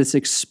at is this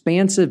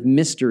expansive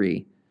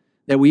mystery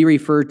that we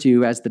refer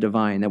to as the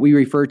divine, that we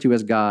refer to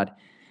as God,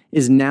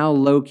 is now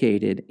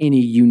located in a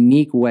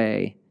unique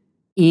way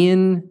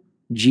in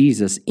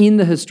Jesus, in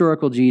the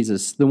historical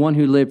Jesus, the one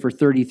who lived for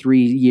 33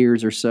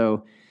 years or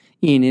so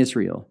in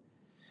Israel.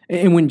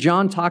 And when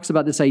John talks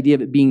about this idea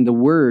of it being the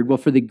Word, well,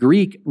 for the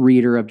Greek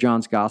reader of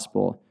John's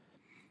Gospel,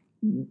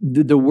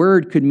 the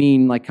word could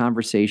mean like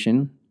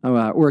conversation,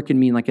 or it can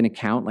mean like an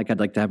account, like I'd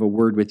like to have a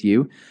word with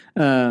you.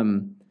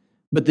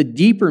 But the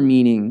deeper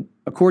meaning,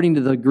 according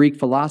to the Greek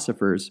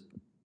philosophers,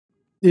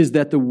 is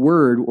that the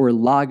word, or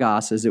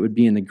logos as it would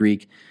be in the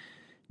Greek,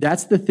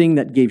 that's the thing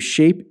that gave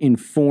shape and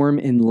form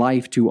and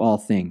life to all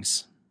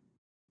things.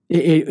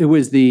 It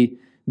was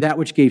that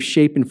which gave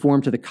shape and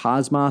form to the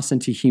cosmos and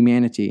to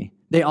humanity.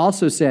 They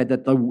also said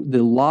that the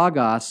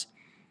logos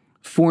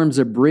forms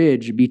a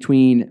bridge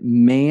between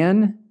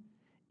man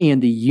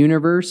and the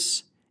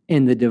universe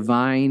and the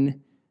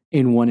divine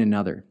in one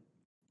another.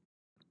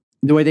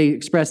 The way they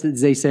expressed it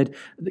is they said,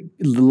 the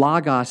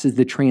logos is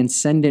the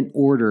transcendent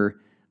order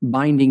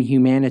binding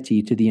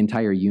humanity to the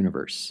entire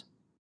universe.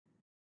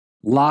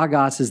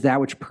 Logos is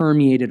that which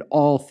permeated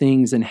all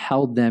things and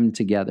held them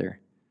together.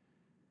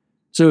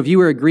 So if you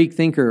were a Greek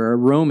thinker or a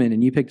Roman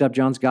and you picked up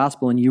John's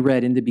Gospel and you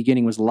read in the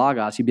beginning was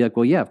Logos, you'd be like,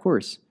 well, yeah, of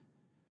course.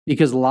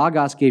 Because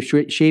Logos gave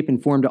shape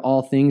and form to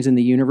all things in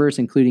the universe,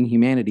 including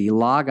humanity.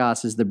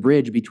 Logos is the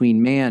bridge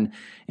between man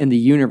and the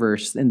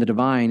universe and the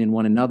divine and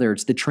one another.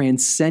 It's the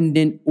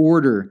transcendent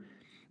order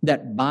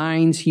that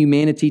binds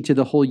humanity to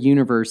the whole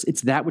universe.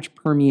 It's that which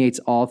permeates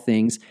all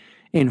things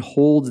and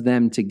holds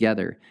them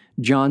together.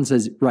 John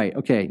says, right,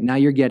 okay, now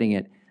you're getting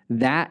it.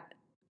 That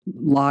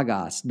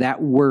Logos,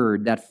 that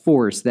word, that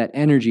force, that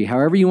energy,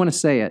 however you want to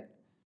say it,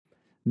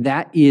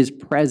 that is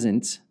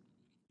present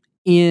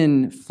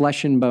in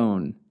flesh and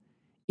bone,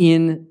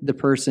 in the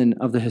person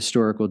of the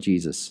historical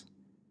Jesus.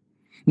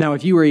 Now,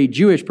 if you were a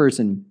Jewish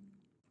person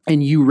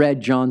and you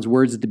read John's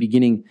words at the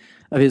beginning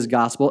of his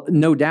gospel,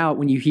 no doubt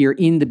when you hear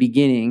in the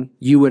beginning,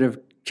 you would have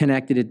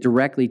connected it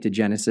directly to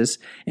Genesis.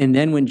 And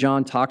then when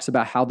John talks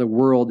about how the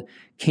world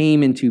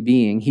came into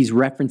being, he's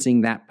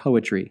referencing that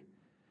poetry.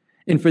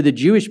 And for the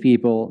Jewish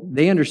people,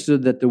 they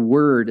understood that the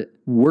word,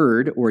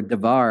 or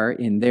davar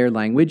in their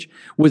language,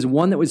 was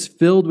one that was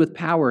filled with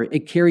power.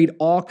 It carried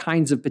all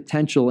kinds of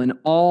potential and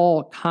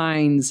all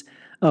kinds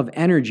of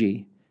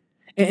energy.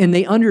 And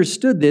they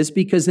understood this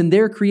because in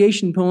their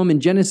creation poem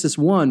in Genesis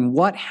 1,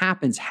 what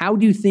happens? How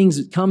do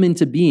things come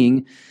into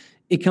being?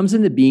 It comes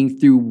into being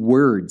through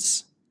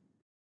words.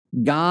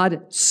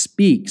 God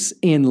speaks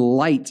and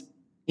light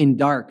in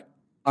dark,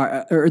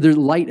 or the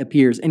light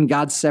appears and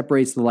God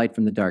separates the light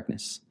from the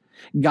darkness.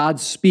 God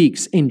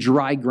speaks and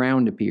dry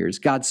ground appears.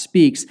 God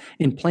speaks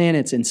and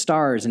planets and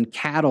stars and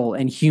cattle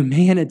and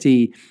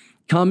humanity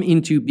come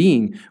into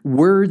being.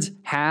 Words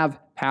have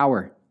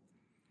power.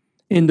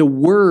 And the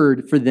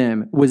word for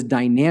them was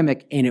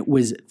dynamic and it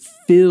was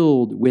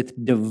filled with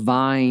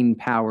divine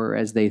power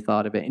as they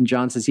thought of it. And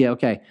John says, yeah,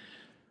 okay.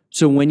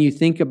 So when you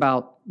think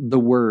about the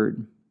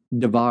word,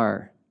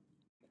 davar,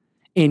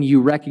 and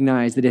you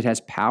recognize that it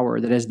has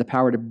power, that it has the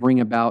power to bring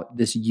about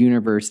this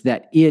universe,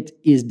 that it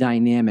is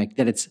dynamic,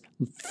 that it's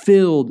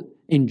filled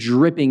and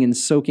dripping and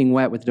soaking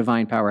wet with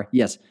divine power.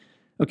 Yes,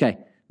 okay,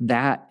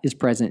 that is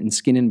present in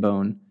skin and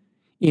bone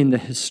in the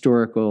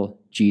historical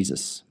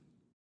Jesus.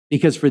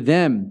 Because for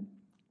them,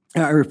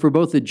 or for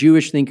both the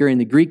Jewish thinker and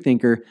the Greek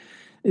thinker,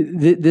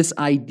 this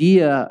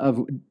idea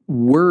of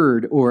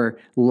word or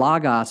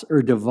logos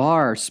or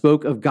davar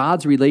spoke of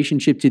God's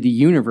relationship to the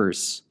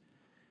universe.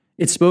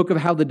 It spoke of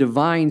how the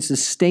divine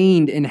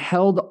sustained and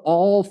held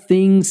all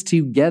things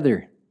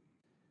together.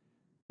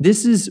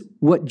 This is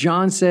what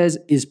John says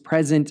is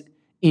present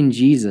in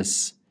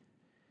Jesus,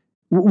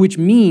 which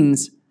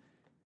means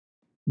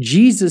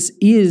Jesus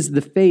is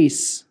the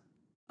face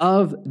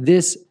of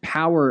this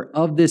power,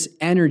 of this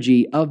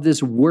energy, of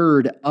this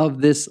word,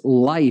 of this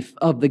life,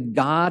 of the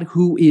God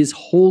who is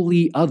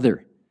wholly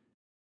other.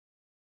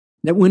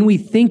 That when we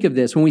think of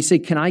this, when we say,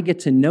 can I get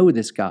to know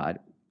this God?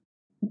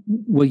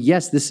 Well,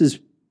 yes, this is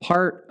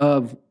part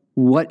of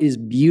what is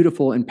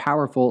beautiful and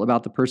powerful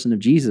about the person of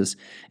Jesus,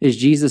 is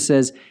Jesus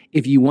says,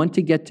 if you want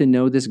to get to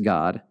know this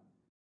God,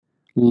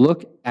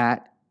 look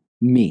at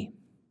me.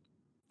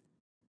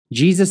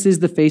 Jesus is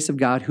the face of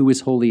God who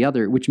is wholly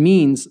other, which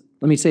means,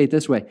 let me say it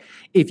this way,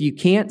 if you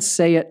can't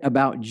say it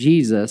about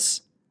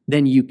Jesus,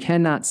 then you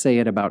cannot say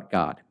it about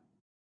God.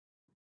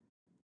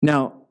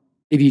 Now,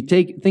 if you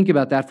think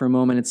about that for a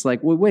moment, it's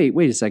like, well,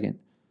 wait a second.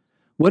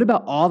 What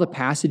about all the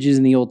passages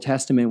in the Old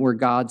Testament where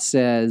God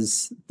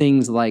says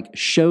things like,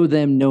 show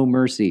them no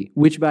mercy,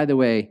 which, by the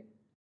way,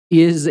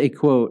 is a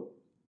quote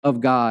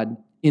of God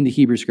in the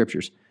Hebrew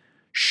Scriptures.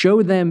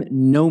 Show them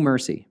no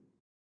mercy.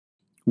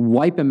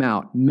 Wipe them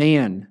out.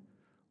 Man,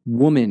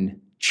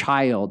 woman,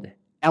 child,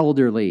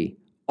 elderly,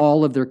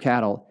 all of their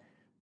cattle.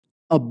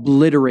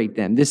 Obliterate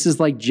them. This is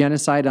like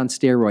genocide on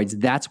steroids.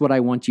 That's what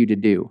I want you to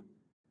do.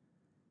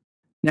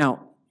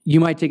 Now, you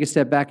might take a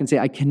step back and say,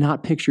 I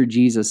cannot picture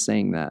Jesus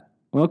saying that.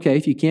 Well, okay,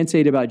 if you can't say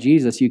it about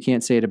Jesus, you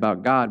can't say it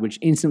about God, which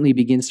instantly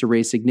begins to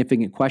raise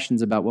significant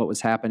questions about what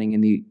was happening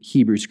in the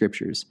Hebrew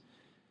Scriptures,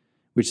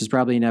 which is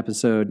probably an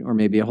episode or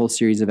maybe a whole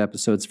series of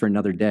episodes for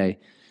another day.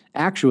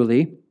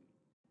 Actually,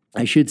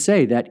 I should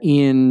say that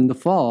in the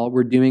fall,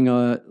 we're doing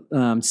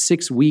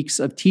 6 weeks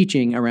of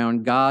teaching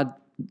around God,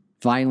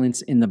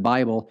 violence in the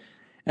Bible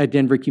at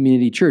Denver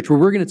Community Church, where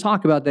we're going to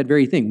talk about that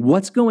very thing.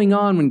 What's going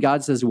on when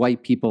God says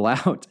wipe people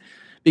out?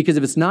 Because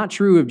if it's not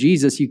true of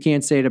Jesus, you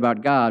can't say it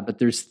about God, but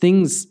there's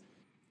things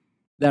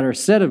that are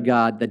said of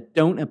God that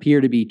don't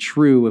appear to be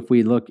true if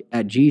we look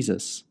at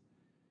Jesus.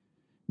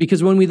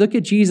 Because when we look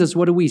at Jesus,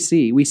 what do we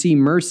see? We see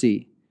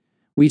mercy.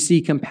 We see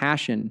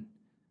compassion.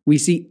 We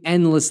see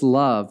endless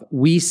love.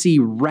 We see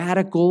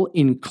radical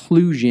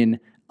inclusion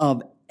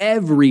of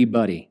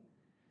everybody.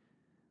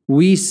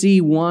 We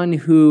see one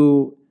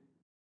who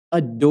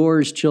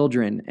adores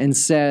children and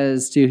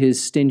says to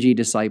his stingy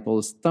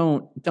disciples,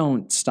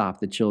 don't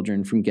stop the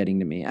children from getting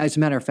to me. As a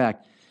matter of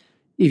fact,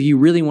 if you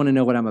really want to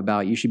know what I'm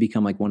about, you should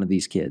become like one of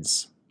these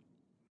kids.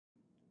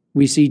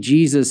 We see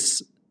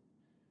Jesus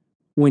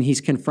when he's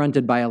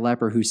confronted by a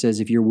leper who says,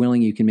 if you're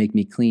willing, you can make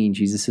me clean.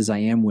 Jesus says, I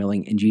am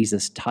willing, and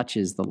Jesus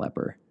touches the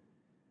leper,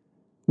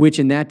 which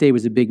in that day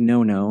was a big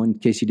no-no, in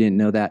case you didn't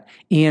know that.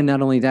 And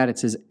not only that, it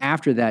says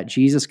after that,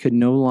 Jesus could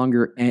no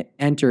longer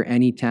enter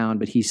any town,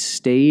 but he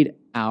stayed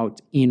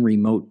out in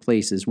remote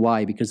places.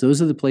 Why? Because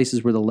those are the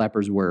places where the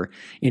lepers were.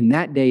 In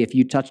that day, if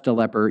you touched a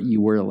leper,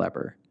 you were a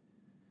leper.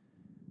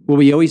 What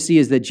we always see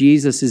is that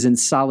Jesus is in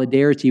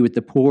solidarity with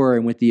the poor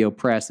and with the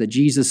oppressed, that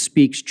Jesus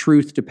speaks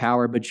truth to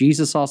power, but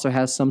Jesus also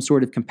has some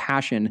sort of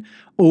compassion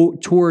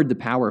toward the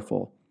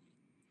powerful.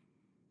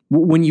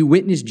 When you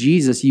witness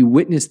Jesus, you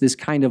witness this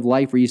kind of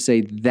life where you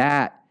say,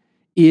 that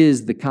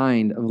is the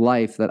kind of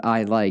life that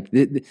I like.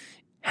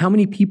 How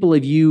many people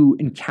have you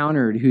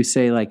encountered who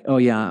say like, oh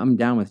yeah, I'm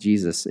down with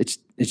Jesus. It's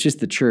just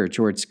the church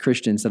or it's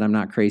Christians that I'm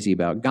not crazy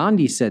about.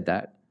 Gandhi said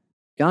that.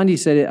 Gandhi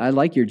said, I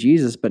like your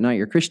Jesus, but not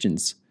your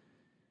Christians.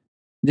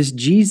 This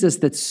Jesus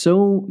that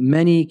so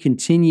many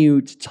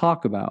continue to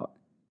talk about.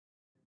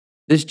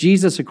 This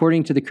Jesus,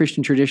 according to the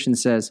Christian tradition,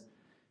 says,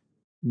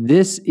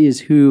 this is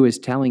who is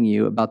telling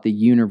you about the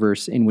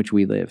universe in which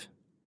we live.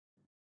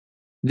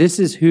 This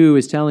is who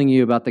is telling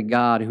you about the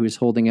God who is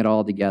holding it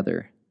all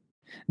together.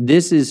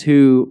 This is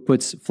who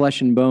puts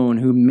flesh and bone,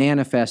 who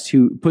manifests,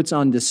 who puts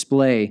on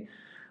display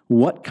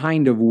what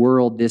kind of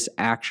world this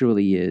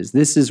actually is.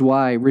 This is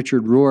why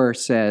Richard Rohr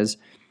says,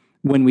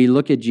 when we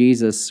look at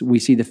Jesus, we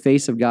see the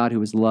face of God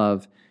who is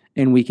love,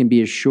 and we can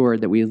be assured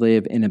that we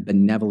live in a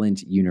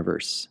benevolent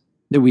universe,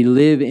 that we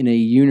live in a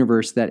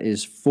universe that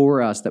is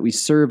for us, that we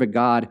serve a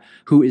God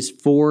who is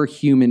for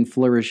human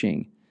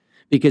flourishing.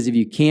 Because if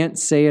you can't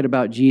say it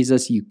about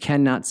Jesus, you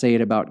cannot say it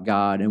about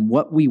God. And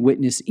what we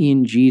witness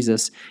in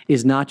Jesus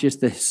is not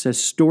just this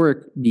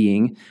historic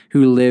being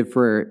who lived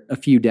for a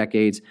few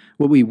decades.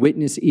 What we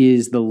witness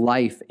is the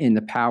life and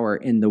the power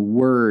and the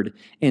word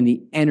and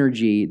the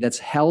energy that's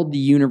held the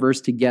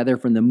universe together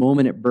from the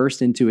moment it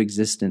burst into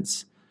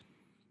existence.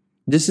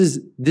 This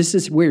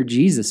is where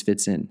Jesus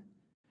fits in.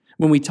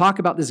 When we talk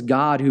about this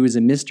God who is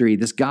a mystery,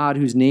 this God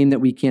whose name that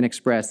we can't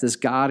express, this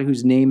God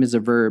whose name is a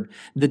verb,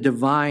 the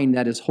divine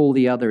that is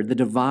wholly other, the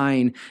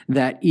divine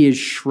that is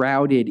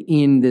shrouded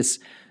in this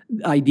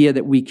idea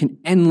that we can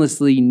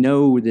endlessly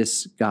know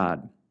this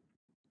God.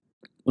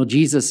 Well,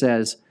 Jesus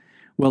says,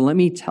 well, let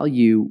me tell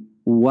you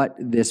what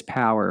this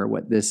power,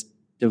 what this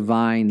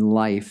divine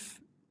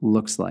life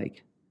looks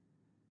like.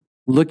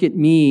 Look at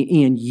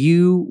me and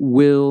you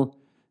will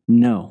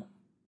know.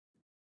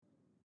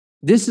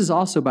 This is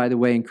also, by the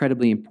way,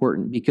 incredibly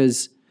important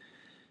because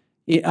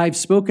I've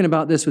spoken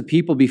about this with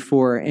people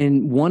before,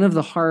 and one of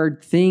the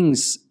hard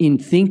things in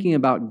thinking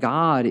about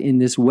God in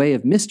this way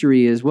of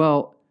mystery is,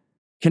 well,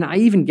 can I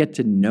even get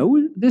to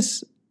know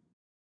this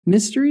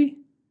mystery?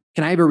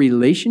 Can I have a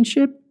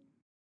relationship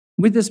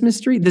with this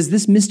mystery? Does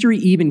this mystery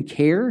even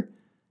care?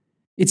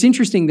 It's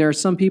interesting, there are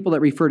some people that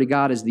refer to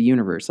God as the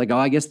universe, like, oh,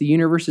 I guess the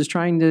universe is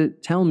trying to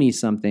tell me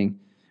something,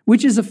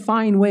 which is a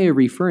fine way of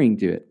referring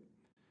to it.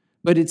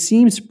 But it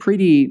seems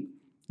pretty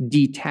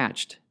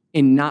detached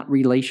and not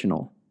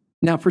relational.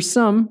 Now, for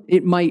some,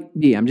 it might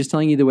be. I'm just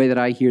telling you the way that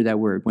I hear that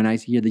word when I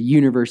hear the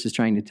universe is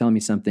trying to tell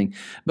me something.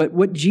 But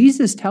what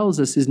Jesus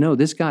tells us is, no,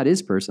 this God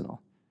is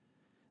personal.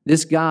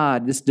 This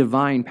God, this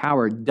divine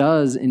power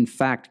does in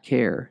fact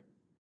care.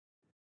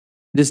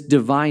 This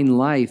divine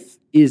life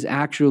is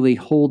actually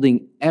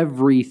holding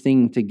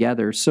everything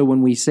together. So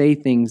when we say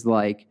things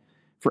like,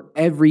 for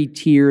every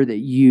tear that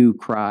you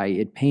cry,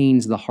 it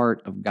pains the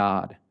heart of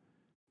God.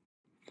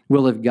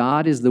 Well, if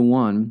God is the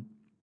one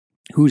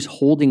who's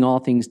holding all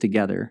things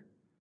together,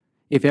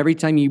 if every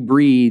time you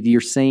breathe, you're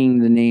saying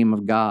the name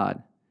of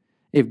God,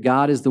 if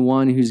God is the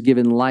one who's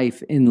given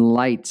life and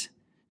light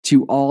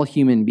to all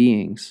human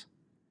beings,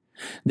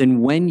 then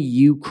when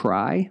you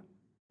cry,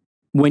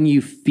 when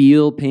you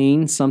feel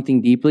pain,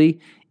 something deeply,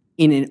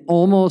 in an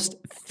almost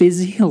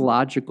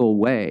physiological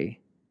way,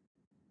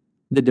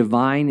 the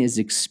divine is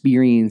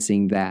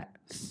experiencing that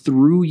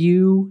through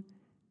you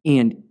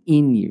and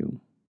in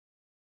you.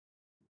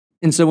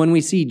 And so when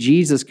we see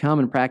Jesus come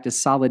and practice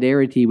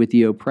solidarity with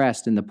the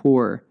oppressed and the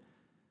poor,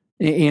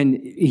 and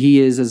he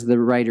is, as the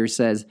writer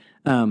says,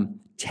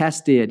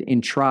 tested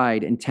and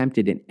tried and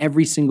tempted in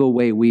every single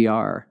way we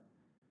are,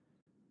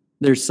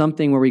 there's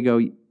something where we go,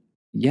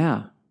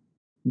 yeah,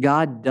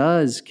 God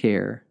does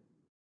care.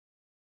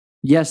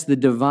 Yes, the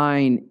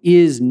divine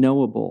is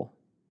knowable.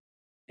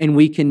 And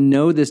we can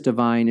know this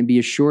divine and be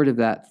assured of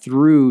that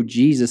through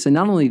Jesus. And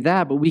not only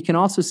that, but we can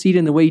also see it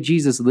in the way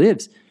Jesus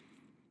lives.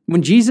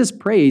 When Jesus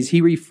prays, he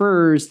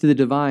refers to the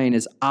divine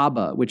as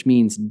Abba, which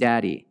means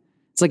daddy.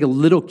 It's like a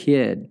little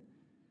kid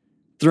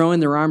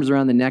throwing their arms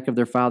around the neck of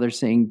their father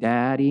saying,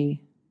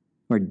 daddy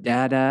or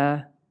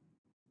dada.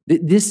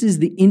 This is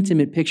the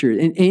intimate picture.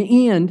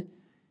 And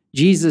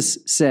Jesus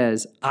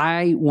says,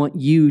 I want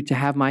you to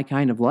have my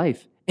kind of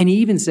life. And he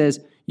even says,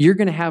 you're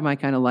going to have my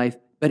kind of life,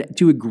 but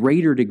to a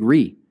greater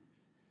degree.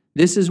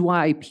 This is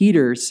why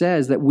Peter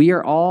says that we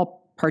are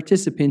all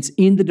participants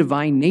in the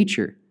divine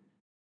nature.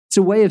 It's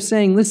a way of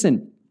saying,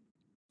 listen,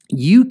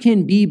 you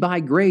can be by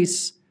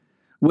grace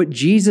what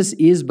Jesus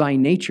is by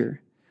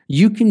nature.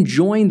 You can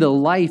join the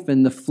life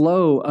and the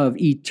flow of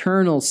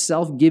eternal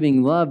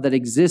self-giving love that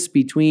exists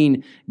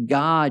between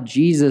God,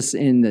 Jesus,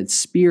 and the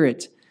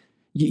Spirit.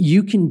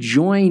 You can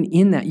join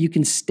in that. You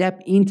can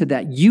step into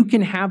that. You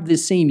can have the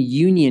same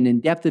union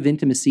and depth of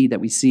intimacy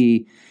that we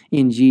see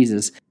in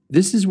Jesus.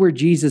 This is where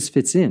Jesus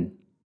fits in.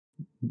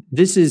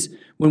 This is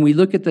when we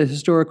look at the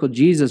historical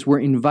Jesus, we're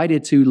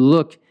invited to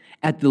look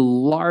at the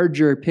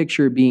larger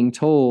picture being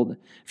told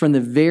from the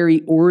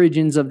very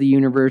origins of the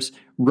universe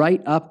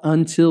right up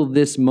until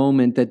this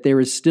moment, that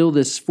there is still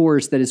this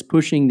force that is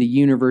pushing the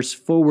universe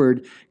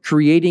forward,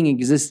 creating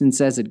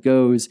existence as it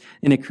goes,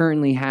 and it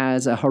currently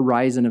has a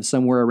horizon of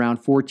somewhere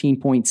around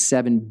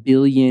 14.7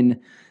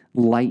 billion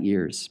light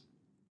years.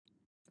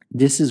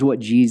 This is what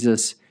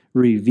Jesus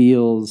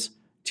reveals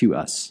to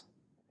us.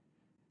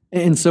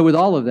 And so with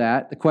all of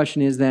that, the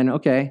question is then,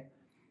 okay,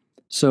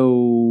 so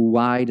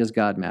why does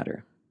God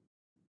matter?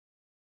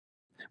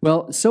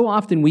 Well, so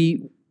often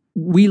we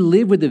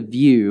live with a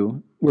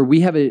view where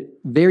we have a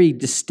very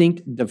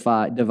distinct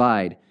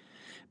divide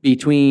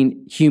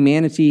between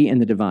humanity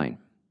and the divine.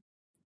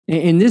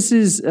 And this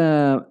is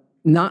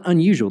not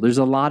unusual. There's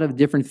a lot of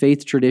different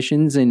faith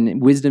traditions and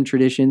wisdom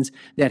traditions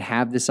that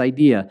have this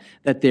idea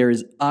that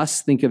there's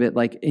us, think of it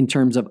like in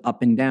terms of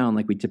up and down,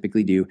 like we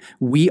typically do.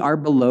 We are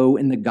below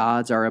and the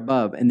gods are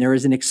above. And there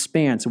is an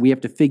expanse. We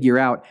have to figure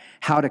out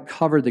how to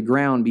cover the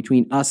ground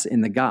between us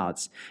and the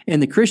gods. In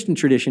the Christian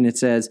tradition, it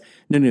says,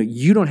 no,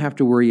 you don't have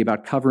to worry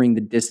about covering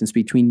the distance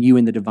between you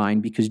and the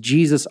divine because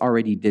Jesus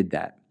already did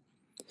that.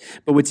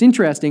 But what's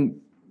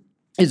interesting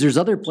is there's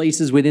other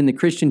places within the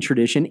Christian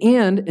tradition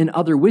and in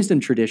other wisdom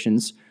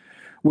traditions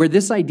where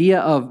this idea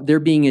of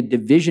there being a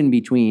division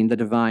between the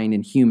divine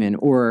and human,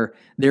 or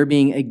there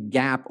being a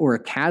gap or a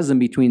chasm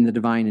between the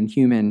divine and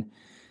human,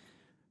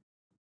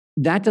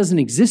 that doesn't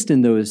exist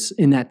in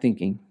that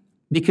thinking.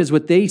 Because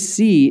what they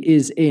see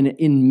is an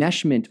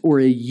enmeshment or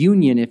a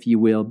union, if you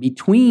will,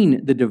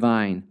 between the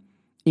divine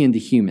and the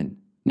human.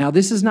 Now,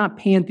 this is not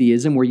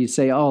pantheism where you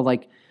say, oh,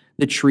 like,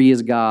 the tree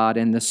is God,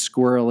 and the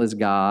squirrel is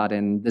God,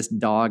 and this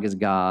dog is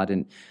God.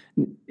 And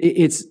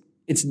it's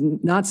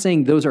not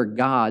saying those are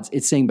gods.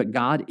 It's saying, but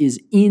God is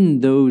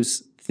in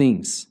those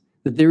things,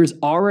 that there is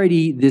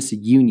already this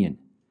union.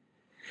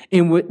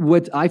 And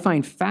what I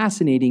find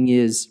fascinating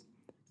is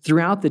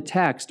throughout the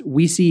text,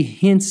 we see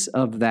hints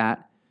of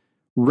that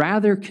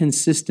rather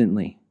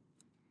consistently,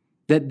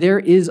 that there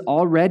is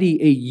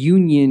already a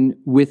union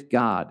with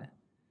God.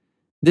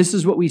 This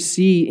is what we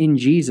see in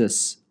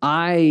Jesus.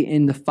 I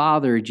and the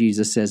Father,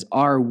 Jesus says,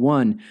 are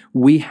one.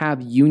 We have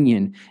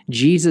union.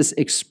 Jesus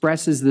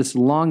expresses this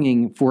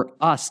longing for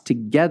us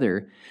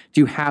together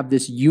to have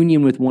this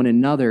union with one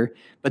another,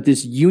 but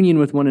this union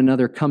with one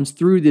another comes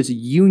through this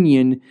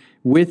union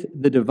with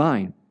the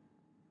divine.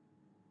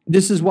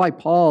 This is why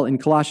Paul in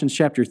Colossians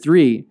chapter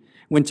 3,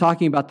 when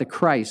talking about the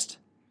Christ,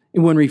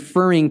 and when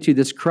referring to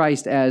this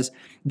Christ as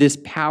this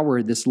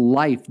power, this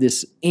life,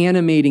 this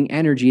animating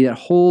energy that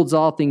holds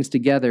all things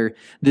together,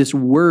 this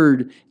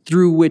word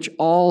through which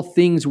all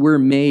things were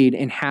made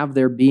and have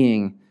their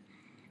being,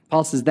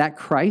 Paul says that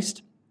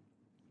Christ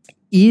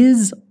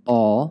is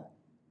all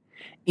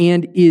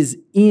and is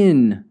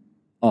in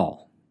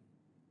all.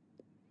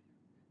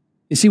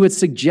 You see, what's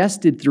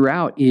suggested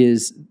throughout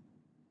is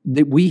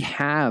that we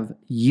have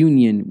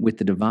union with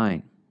the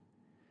divine.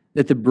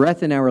 That the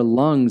breath in our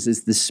lungs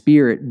is the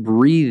Spirit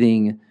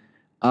breathing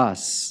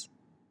us.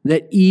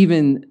 That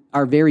even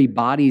our very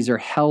bodies are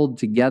held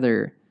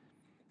together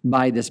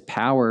by this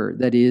power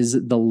that is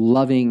the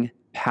loving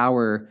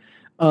power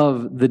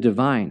of the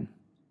divine.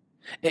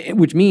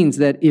 Which means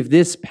that if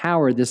this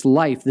power, this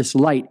life, this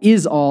light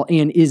is all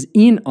and is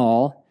in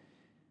all,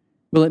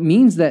 well, it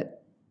means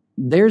that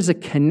there's a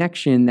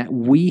connection that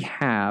we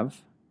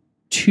have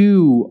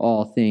to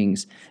all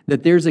things.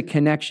 That there's a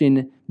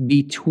connection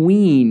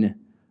between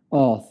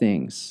all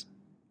things.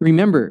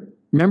 Remember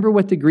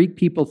what the Greek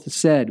people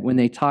said when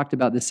they talked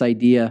about this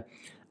idea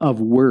of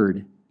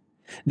word.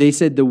 They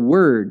said the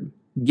word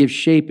gives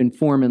shape and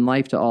form and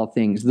life to all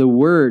things. The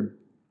Word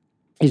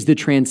is the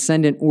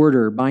transcendent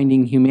order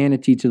binding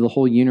humanity to the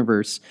whole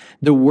universe.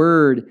 The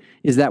Word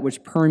is that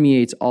which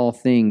permeates all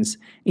things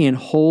and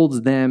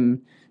holds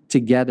them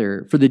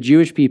together. For the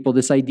Jewish people,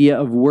 this idea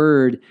of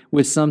word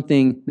was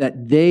something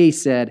that they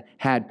said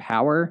had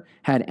power,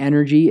 had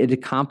energy. It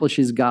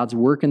accomplishes God's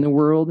work in the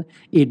world.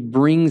 It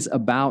brings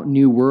about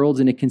new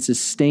worlds, and it can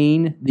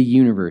sustain the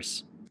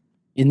universe.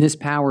 And this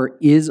power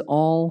is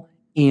all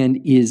and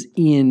is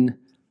in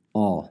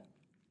all.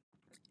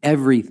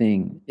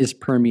 Everything is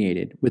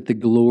permeated with the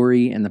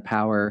glory and the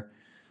power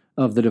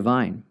of the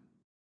divine.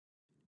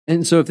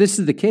 And so if this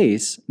is the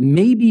case,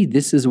 maybe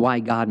this is why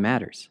God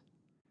matters.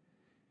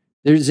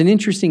 There's an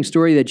interesting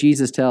story that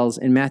Jesus tells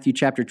in Matthew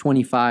chapter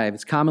 25.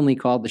 It's commonly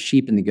called the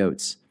sheep and the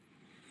goats.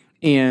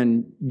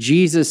 And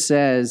Jesus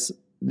says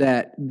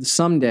that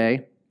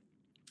someday,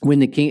 when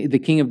the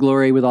King of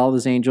Glory with all of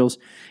his angels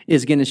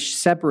is going to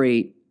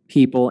separate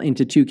people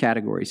into two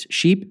categories,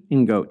 sheep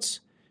and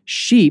goats.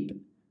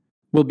 Sheep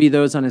will be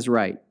those on his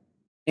right.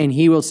 And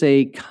he will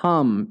say,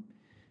 "Come,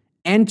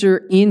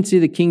 enter into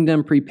the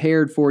kingdom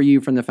prepared for you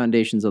from the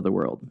foundations of the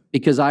world.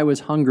 Because I was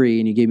hungry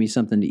and you gave me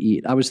something to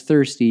eat. I was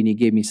thirsty and you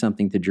gave me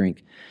something to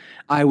drink.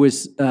 I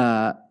was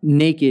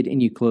naked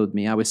and you clothed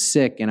me. I was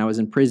sick and I was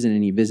in prison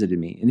and you visited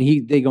me."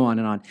 And they go on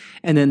and on.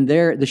 And then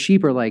the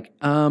sheep are like,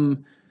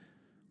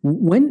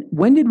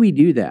 when did we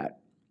do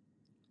that?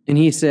 And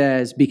he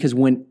says, "Because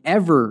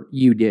whenever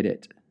you did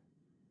it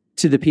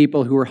to the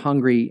people who were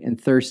hungry and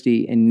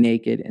thirsty and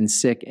naked and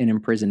sick and in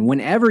prison,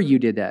 whenever you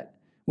did that,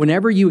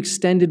 whenever you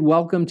extended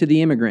welcome to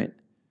the immigrant,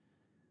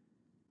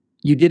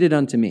 you did it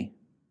unto me."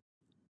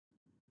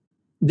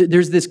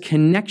 There's this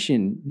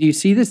connection. Do you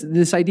see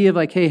this idea of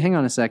like, hey, hang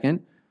on a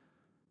second.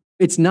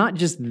 It's not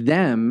just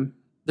them.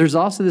 There's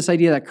also this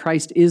idea that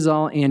Christ is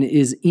all and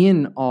is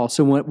in all.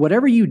 So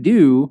whatever you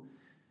do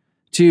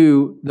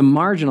to the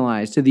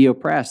marginalized, to the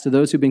oppressed, to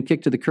those who've been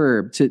kicked to the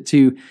curb,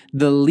 to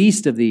the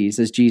least of these,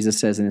 as Jesus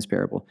says in his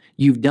parable,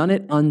 you've done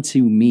it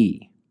unto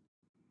me.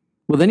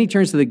 Well, then he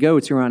turns to the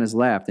goats who are on his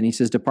left, and he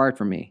says, "Depart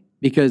from me,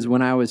 because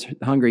when I was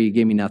hungry, you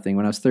gave me nothing.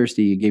 When I was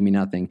thirsty, you gave me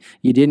nothing.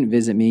 You didn't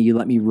visit me. You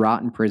let me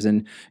rot in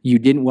prison. You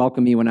didn't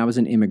welcome me when I was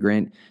an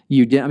immigrant.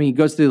 He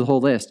goes through the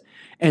whole list.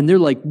 And they're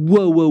like,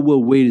 whoa,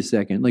 wait a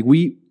second.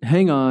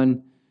 Hang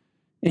on.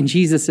 And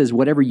Jesus says,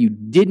 whatever you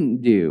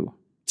didn't do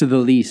to the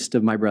least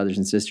of my brothers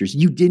and sisters,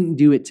 you didn't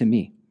do it to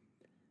me.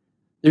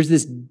 There's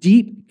this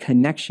deep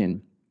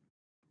connection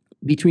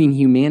between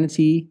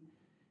humanity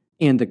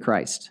and the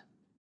Christ.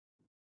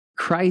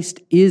 Christ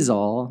is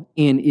all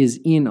and is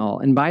in all.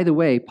 And by the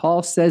way,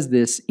 Paul says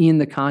this in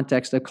the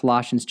context of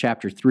Colossians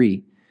chapter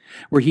 3,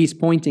 where he's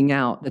pointing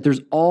out that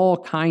there's all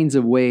kinds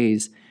of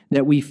ways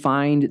that we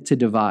find to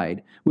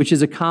divide, which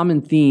is a common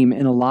theme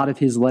in a lot of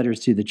his letters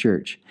to the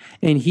church.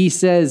 And he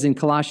says in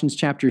Colossians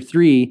chapter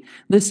 3,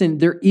 listen,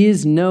 there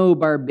is no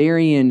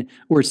barbarian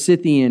or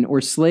Scythian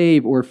or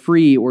slave or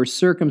free or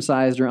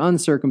circumcised or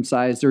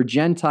uncircumcised or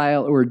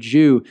Gentile or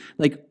Jew.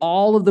 Like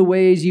all of the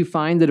ways you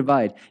find the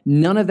divide,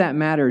 none of that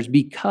matters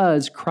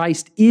because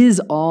Christ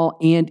is all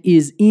and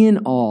is in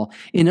all.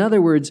 In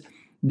other words,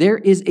 there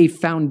is a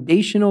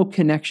foundational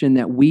connection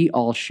that we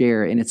all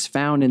share, and it's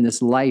found in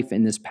this life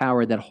and this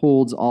power that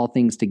holds all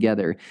things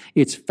together.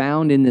 It's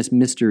found in this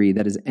mystery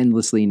that is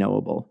endlessly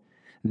knowable.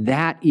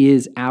 That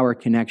is our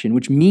connection,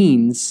 which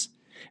means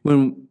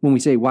when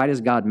we say, why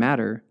does God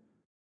matter?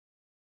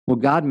 Well,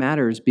 God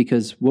matters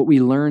because what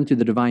we learn through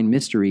the divine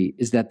mystery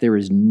is that there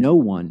is no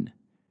one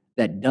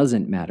that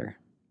doesn't matter.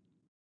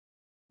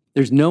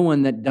 There's no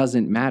one that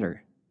doesn't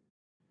matter.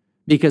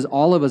 Because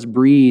all of us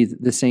breathe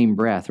the same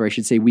breath, or I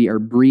should say we are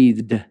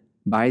breathed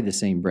by the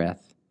same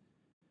breath.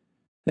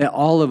 That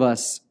all of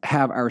us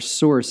have our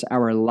source,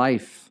 our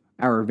life,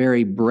 our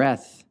very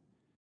breath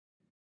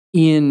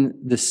in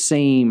the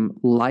same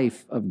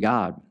life of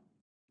God.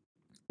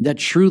 That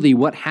truly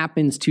what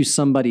happens to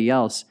somebody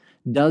else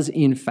does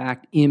in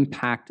fact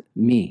impact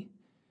me.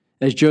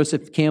 As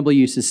Joseph Campbell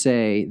used to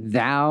say,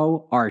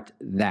 thou art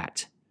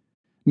that,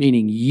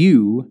 meaning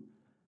you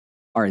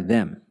are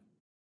them.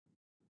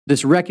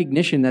 This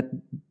recognition that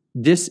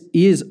this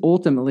is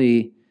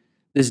ultimately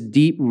this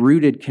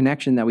deep-rooted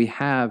connection that we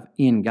have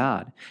in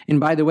God. And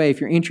by the way, if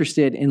you're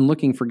interested in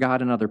looking for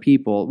God in other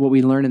people, what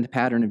we learn in the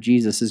pattern of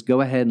Jesus is go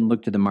ahead and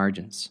look to the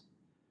margins.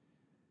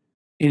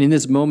 And in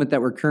this moment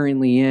that we're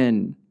currently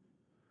in,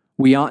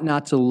 we ought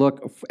not to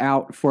look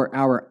out for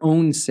our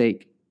own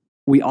sake.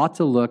 We ought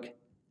to look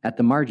at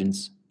the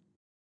margins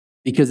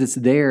because it's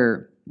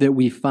there that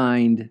we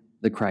find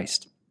the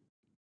Christ.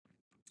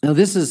 Now,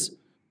 this is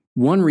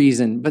one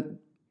reason, but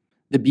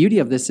the beauty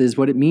of this is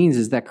what it means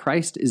is that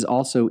Christ is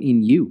also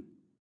in you.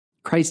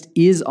 Christ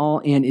is all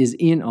and is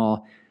in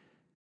all,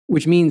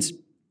 which means,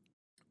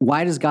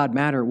 why does God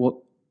matter?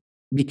 Well,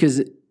 because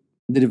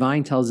the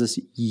divine tells us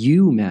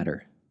you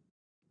matter.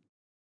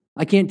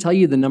 I can't tell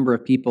you the number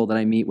of people that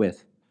I meet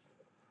with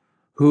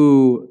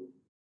who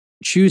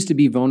choose to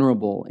be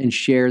vulnerable and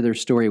share their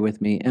story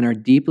with me and are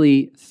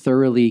deeply,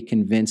 thoroughly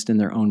convinced in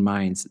their own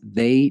minds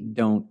they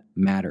don't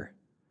matter.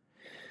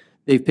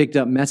 They've picked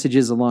up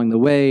messages along the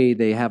way.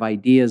 They have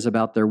ideas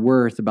about their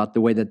worth, about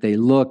the way that they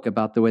look,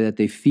 about the way that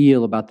they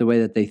feel, about the way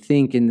that they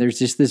think. And there's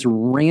just this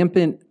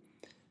rampant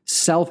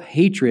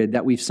self-hatred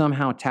that we've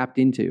somehow tapped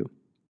into.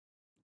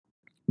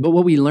 But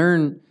what we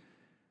learn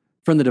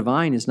from the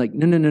divine is like,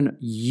 no.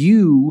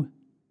 You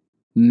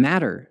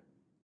matter.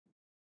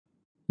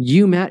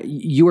 You matter.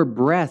 Your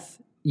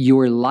breath,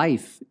 your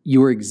life,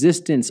 your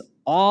existence,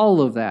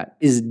 all of that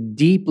is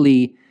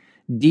deeply,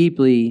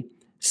 deeply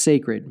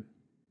sacred.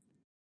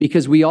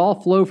 Because we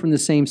all flow from the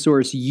same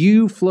source.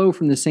 You flow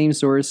from the same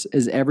source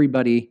as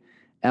everybody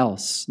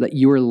else. That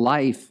your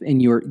life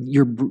and your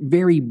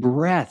very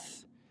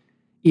breath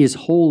is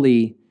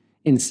holy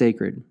and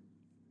sacred.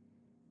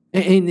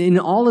 And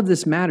all of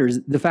this matters,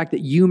 the fact that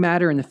you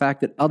matter and the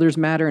fact that others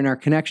matter and our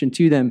connection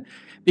to them,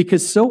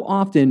 because so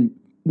often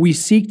we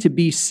seek to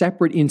be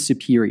separate and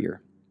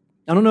superior.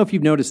 I don't know if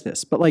you've noticed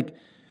this, but like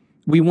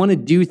we want to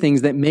do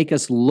things that make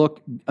us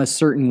look a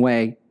certain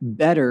way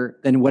better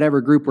than whatever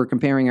group we're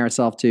comparing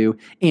ourselves to,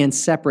 and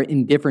separate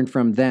and different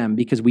from them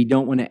because we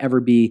don't want to ever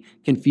be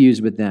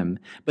confused with them.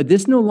 But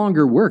this no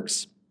longer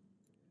works.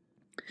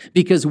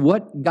 Because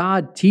what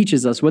God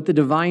teaches us, what the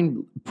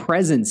divine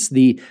presence,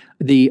 the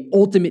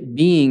ultimate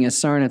being, as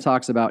Sarna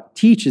talks about,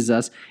 teaches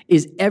us,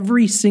 is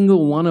every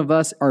single one of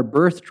us are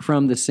birthed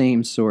from the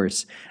same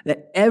source.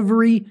 That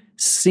every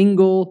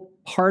single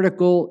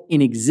particle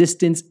in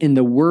existence in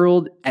the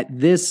world at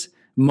this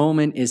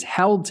moment is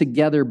held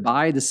together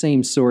by the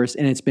same source,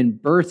 and it's been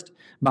birthed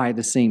by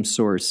the same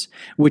source,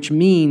 which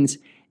means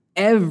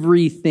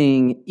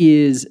everything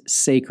is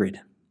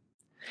sacred.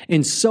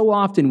 And so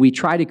often we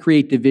try to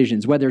create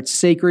divisions, whether it's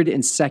sacred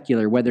and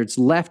secular, whether it's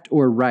left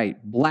or right,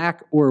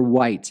 black or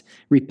white,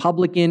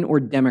 Republican or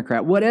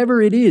Democrat,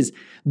 whatever it is,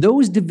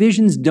 those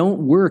divisions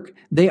don't work.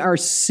 They are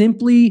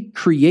simply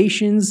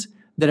creations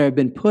that have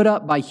been put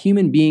up by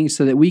human beings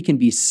so that we can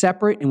be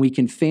separate and we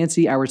can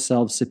fancy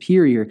ourselves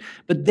superior.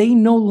 But they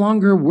no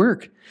longer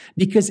work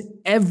because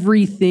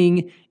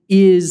everything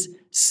is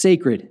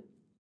sacred.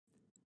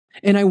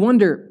 And I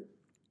wonder,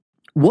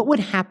 what would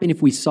happen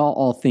if we saw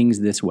all things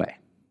this way?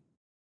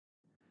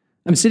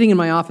 I'm sitting in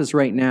my office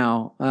right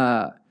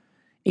now,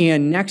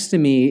 and next to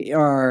me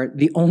are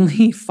the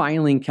only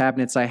filing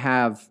cabinets I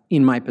have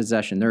in my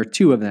possession. There are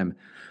two of them.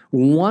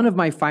 One of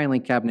my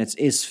filing cabinets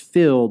is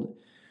filled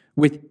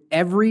with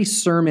every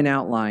sermon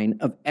outline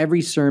of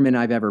every sermon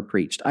I've ever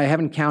preached. I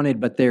haven't counted,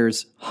 but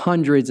there's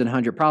hundreds and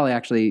hundreds, probably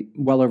actually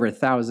well over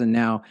 1,000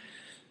 now,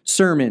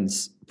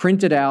 sermons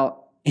printed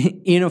out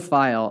in a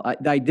file.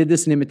 I did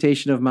this in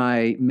imitation of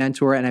my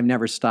mentor, and I've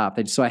never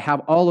stopped. So I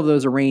have all of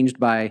those arranged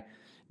by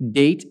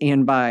date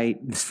and by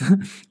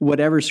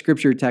whatever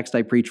scripture text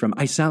I preach from.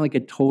 I sound like a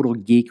total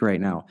geek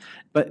right now.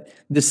 But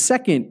the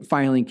second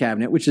filing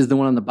cabinet, which is the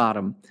one on the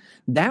bottom,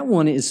 that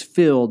one is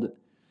filled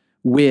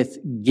with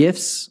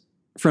gifts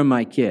from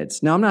my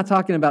kids. Now, I'm not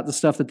talking about the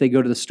stuff that they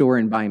go to the store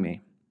and buy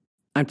me.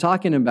 I'm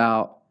talking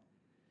about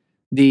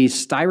the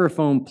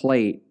styrofoam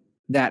plate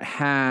that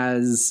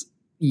has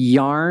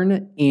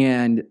yarn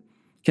and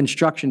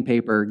construction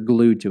paper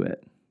glued to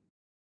it.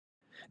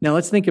 Now,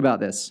 let's think about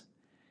this.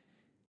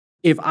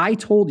 If I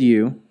told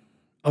you,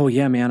 oh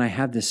yeah, man, I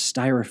have this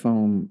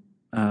styrofoam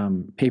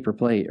paper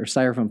plate or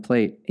styrofoam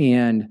plate,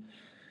 and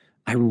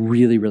I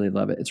really, really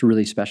love it. It's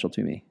really special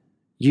to me.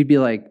 You'd be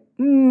like,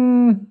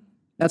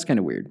 that's kind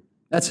of weird.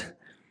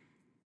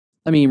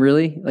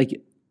 Really?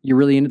 Like, you're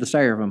really into the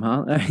styrofoam,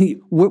 huh?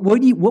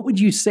 What would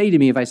you say to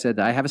me if I said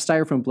that? I have a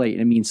styrofoam plate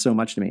and it means so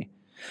much to me.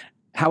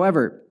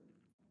 However,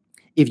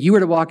 if you were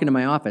to walk into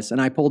my office and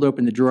I pulled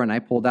open the drawer and I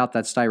pulled out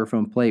that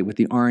styrofoam plate with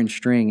the orange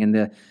string and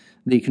the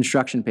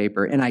construction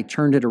paper, and I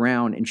turned it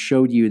around and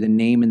showed you the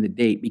name and the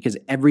date, because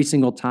every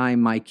single time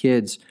my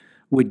kids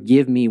would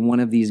give me one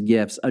of these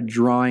gifts, a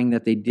drawing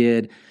that they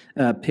did,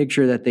 a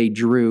picture that they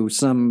drew,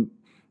 some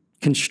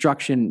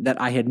construction that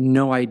I had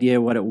no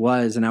idea what it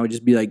was, and I would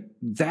just be like,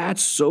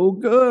 that's so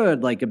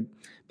good, like a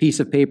piece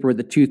of paper with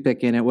a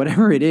toothpick in it,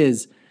 whatever it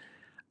is,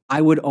 I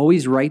would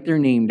always write their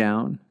name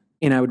down,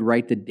 and I would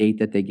write the date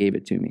that they gave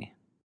it to me.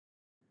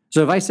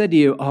 So if I said to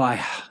you, I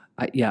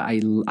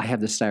have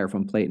this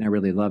styrofoam plate and I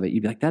really love it,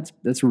 you'd be like,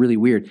 that's really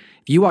weird.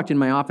 If you walked in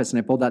my office and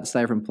I pulled out the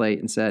styrofoam plate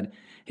and said,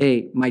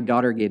 hey, my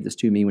daughter gave this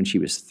to me when she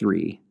was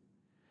 3,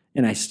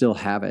 and I still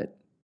have it,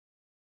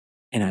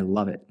 and I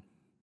love it,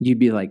 you'd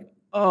be like,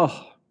 that's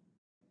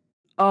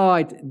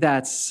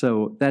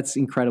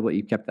incredible that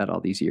you kept that all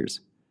these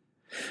years.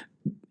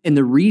 And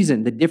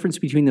the difference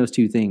between those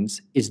two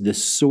things is the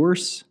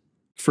source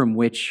from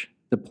which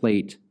the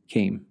plate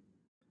came.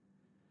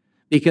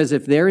 Because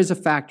if there is a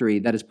factory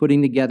that is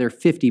putting together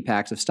 50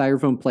 packs of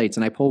styrofoam plates,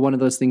 and I pull one of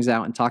those things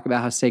out and talk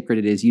about how sacred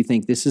it is, you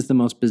think this is the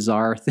most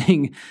bizarre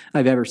thing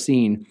I've ever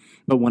seen.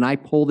 But when I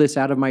pull this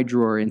out of my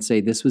drawer and say,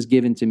 this was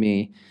given to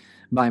me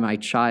by my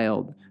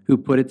child who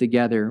put it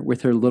together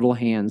with her little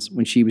hands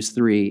when she was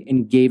 3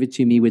 and gave it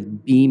to me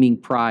with beaming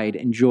pride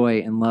and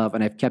joy and love,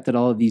 and I've kept it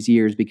all of these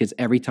years because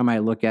every time I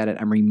look at it,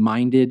 I'm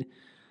reminded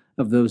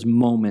of those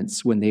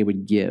moments when they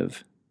would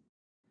give.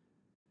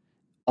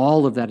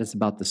 All of that is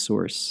about the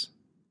source.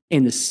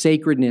 and the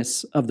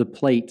sacredness of the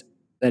plate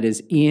that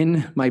is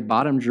in my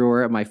bottom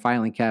drawer of my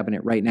filing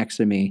cabinet right next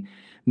to me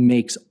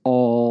makes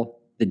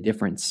all the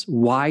difference.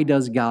 Why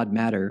does God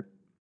matter?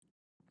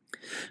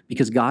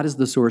 Because God is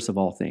the source of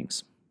all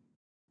things.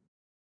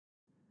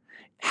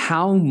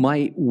 How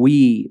might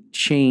we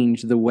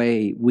change the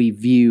way we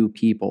view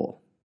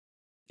people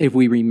if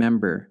we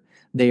remember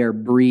they are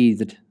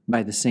breathed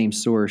by the same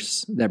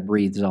source that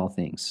breathes all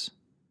things?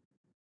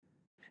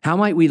 How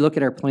might we look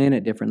at our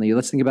planet differently?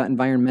 Let's think about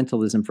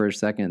environmentalism for a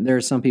second. There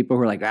are some people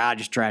who are like,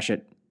 just trash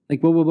it. Like,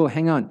 whoa,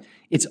 hang on.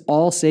 It's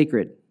all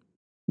sacred.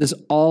 This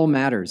all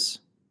matters.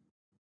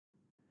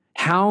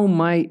 How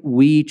might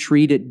we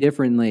treat it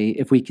differently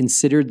if we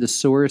considered the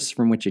source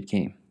from which it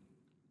came?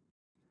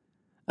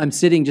 I'm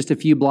sitting just a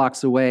few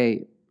blocks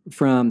away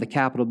from the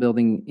Capitol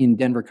building in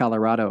Denver,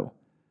 Colorado.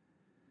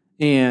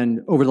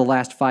 And over the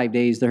last 5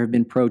 days, there have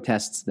been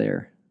protests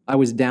there. I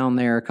was down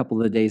there a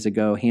couple of days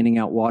ago handing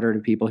out water to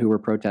people who were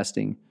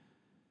protesting,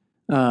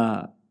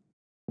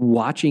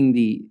 watching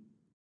the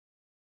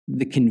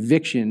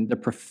conviction, the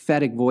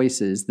prophetic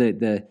voices,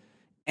 the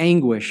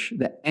anguish,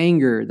 the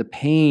anger, the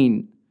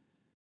pain.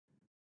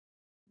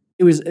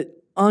 It was an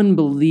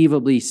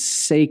unbelievably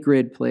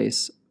sacred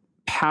place,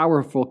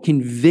 powerful,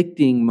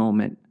 convicting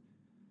moment.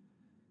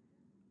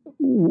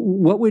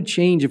 What would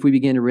change if we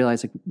began to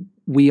realize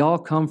we all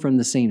come from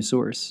the same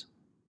source?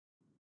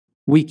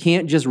 We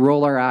can't just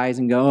roll our eyes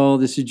and go,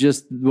 this is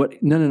just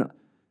what... No.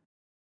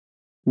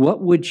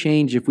 What would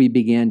change if we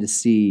began to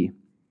see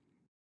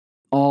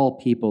all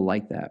people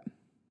like that?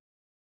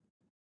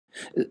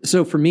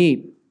 So for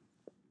me,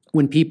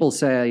 when people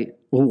say,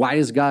 well, why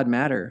does God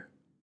matter?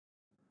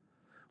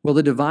 Well,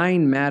 the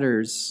divine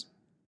matters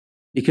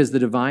because the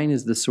divine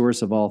is the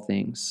source of all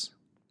things.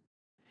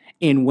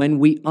 And when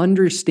we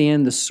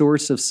understand the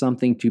source of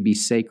something to be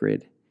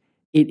sacred,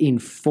 it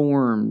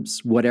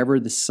informs whatever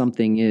the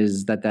something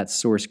is that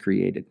source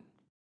created.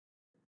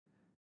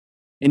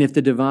 And if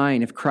the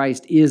divine, if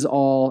Christ is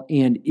all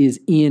and is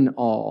in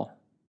all,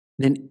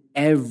 then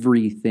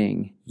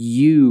everything,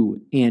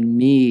 you and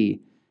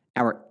me,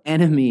 our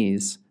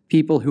enemies,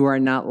 people who are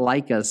not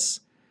like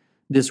us,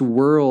 this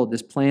world,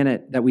 this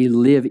planet that we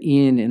live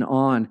in and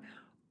on,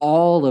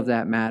 all of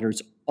that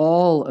matters.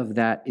 All of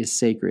that is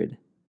sacred.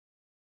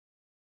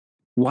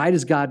 Why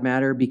does God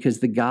matter? Because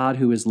the God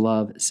who is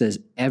love says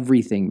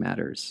everything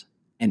matters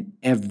and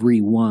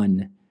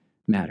everyone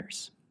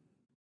matters.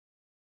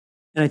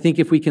 And I think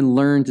if we can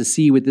learn to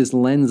see with this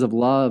lens of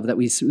love that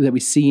we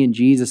see in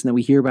Jesus and that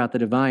we hear about the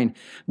divine,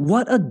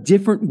 what a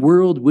different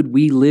world would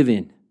we live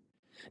in?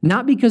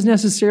 Not because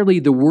necessarily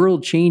the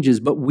world changes,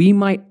 but we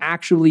might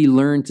actually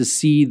learn to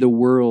see the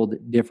world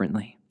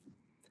differently.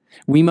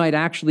 We might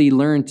actually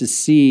learn to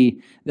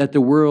see that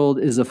the world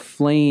is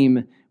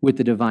aflame with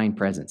the divine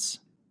presence.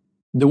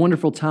 The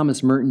wonderful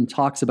Thomas Merton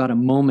talks about a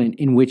moment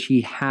in which he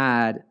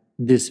had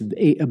this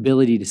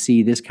ability to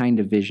see this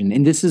kind of vision.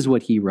 And this is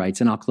what he writes,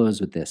 and I'll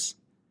close with this.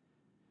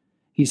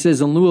 He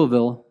says, in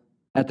Louisville,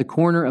 at the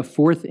corner of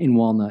 4th and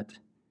Walnut,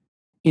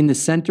 in the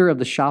center of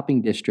the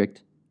shopping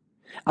district,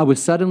 I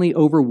was suddenly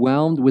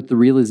overwhelmed with the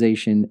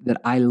realization that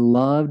I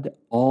loved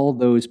all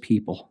those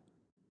people,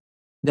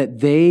 that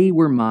they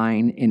were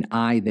mine and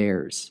I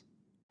theirs,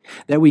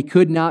 that we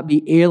could not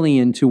be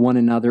alien to one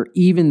another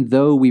even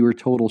though we were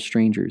total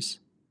strangers.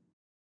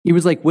 It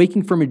was like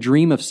waking from a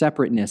dream of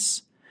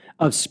separateness,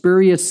 of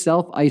spurious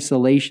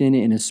self-isolation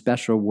in a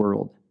special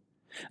world,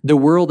 the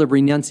world of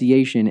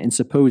renunciation and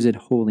supposed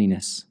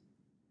holiness.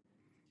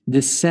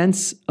 This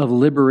sense of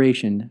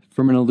liberation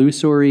from an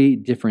illusory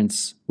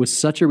difference was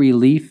such a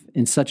relief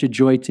and such a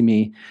joy to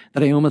me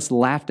that I almost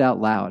laughed out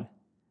loud.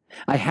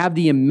 I have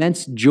the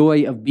immense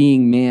joy of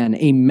being man,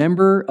 a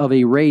member of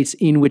a race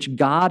in which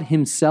God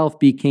himself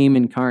became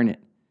incarnate.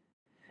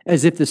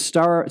 As if the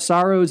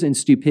sorrows and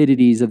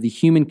stupidities of the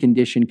human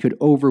condition could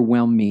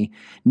overwhelm me,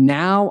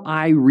 now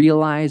I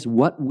realize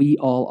what we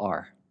all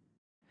are.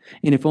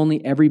 And if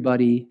only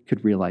everybody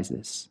could realize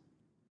this.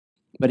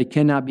 But it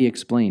cannot be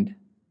explained.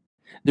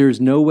 There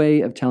is no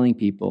way of telling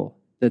people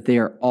that they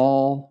are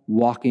all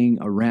walking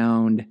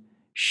around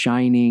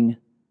shining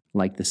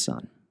like the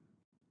sun.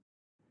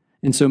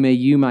 And so may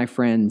you, my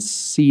friends,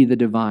 see the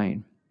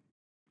divine,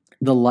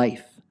 the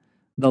life,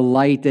 the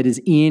light that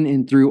is in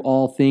and through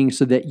all things,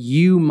 so that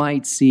you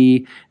might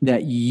see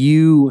that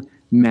you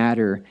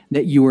matter,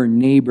 that your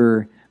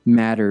neighbor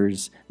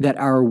matters, that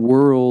our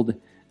world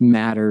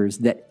matters,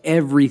 that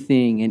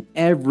everything and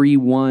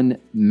everyone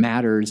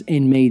matters.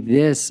 And may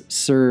this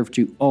serve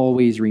to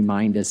always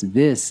remind us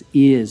this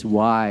is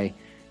why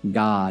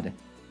God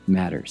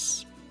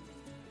matters.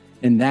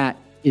 And that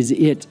is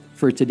it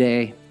for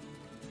today.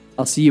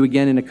 I'll see you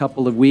again in a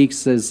couple of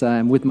weeks as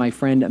I'm with my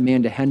friend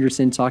Amanda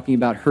Henderson talking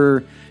about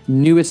her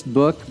newest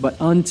book. But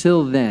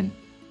until then,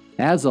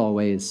 as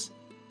always,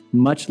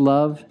 much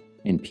love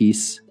and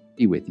peace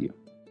be with you.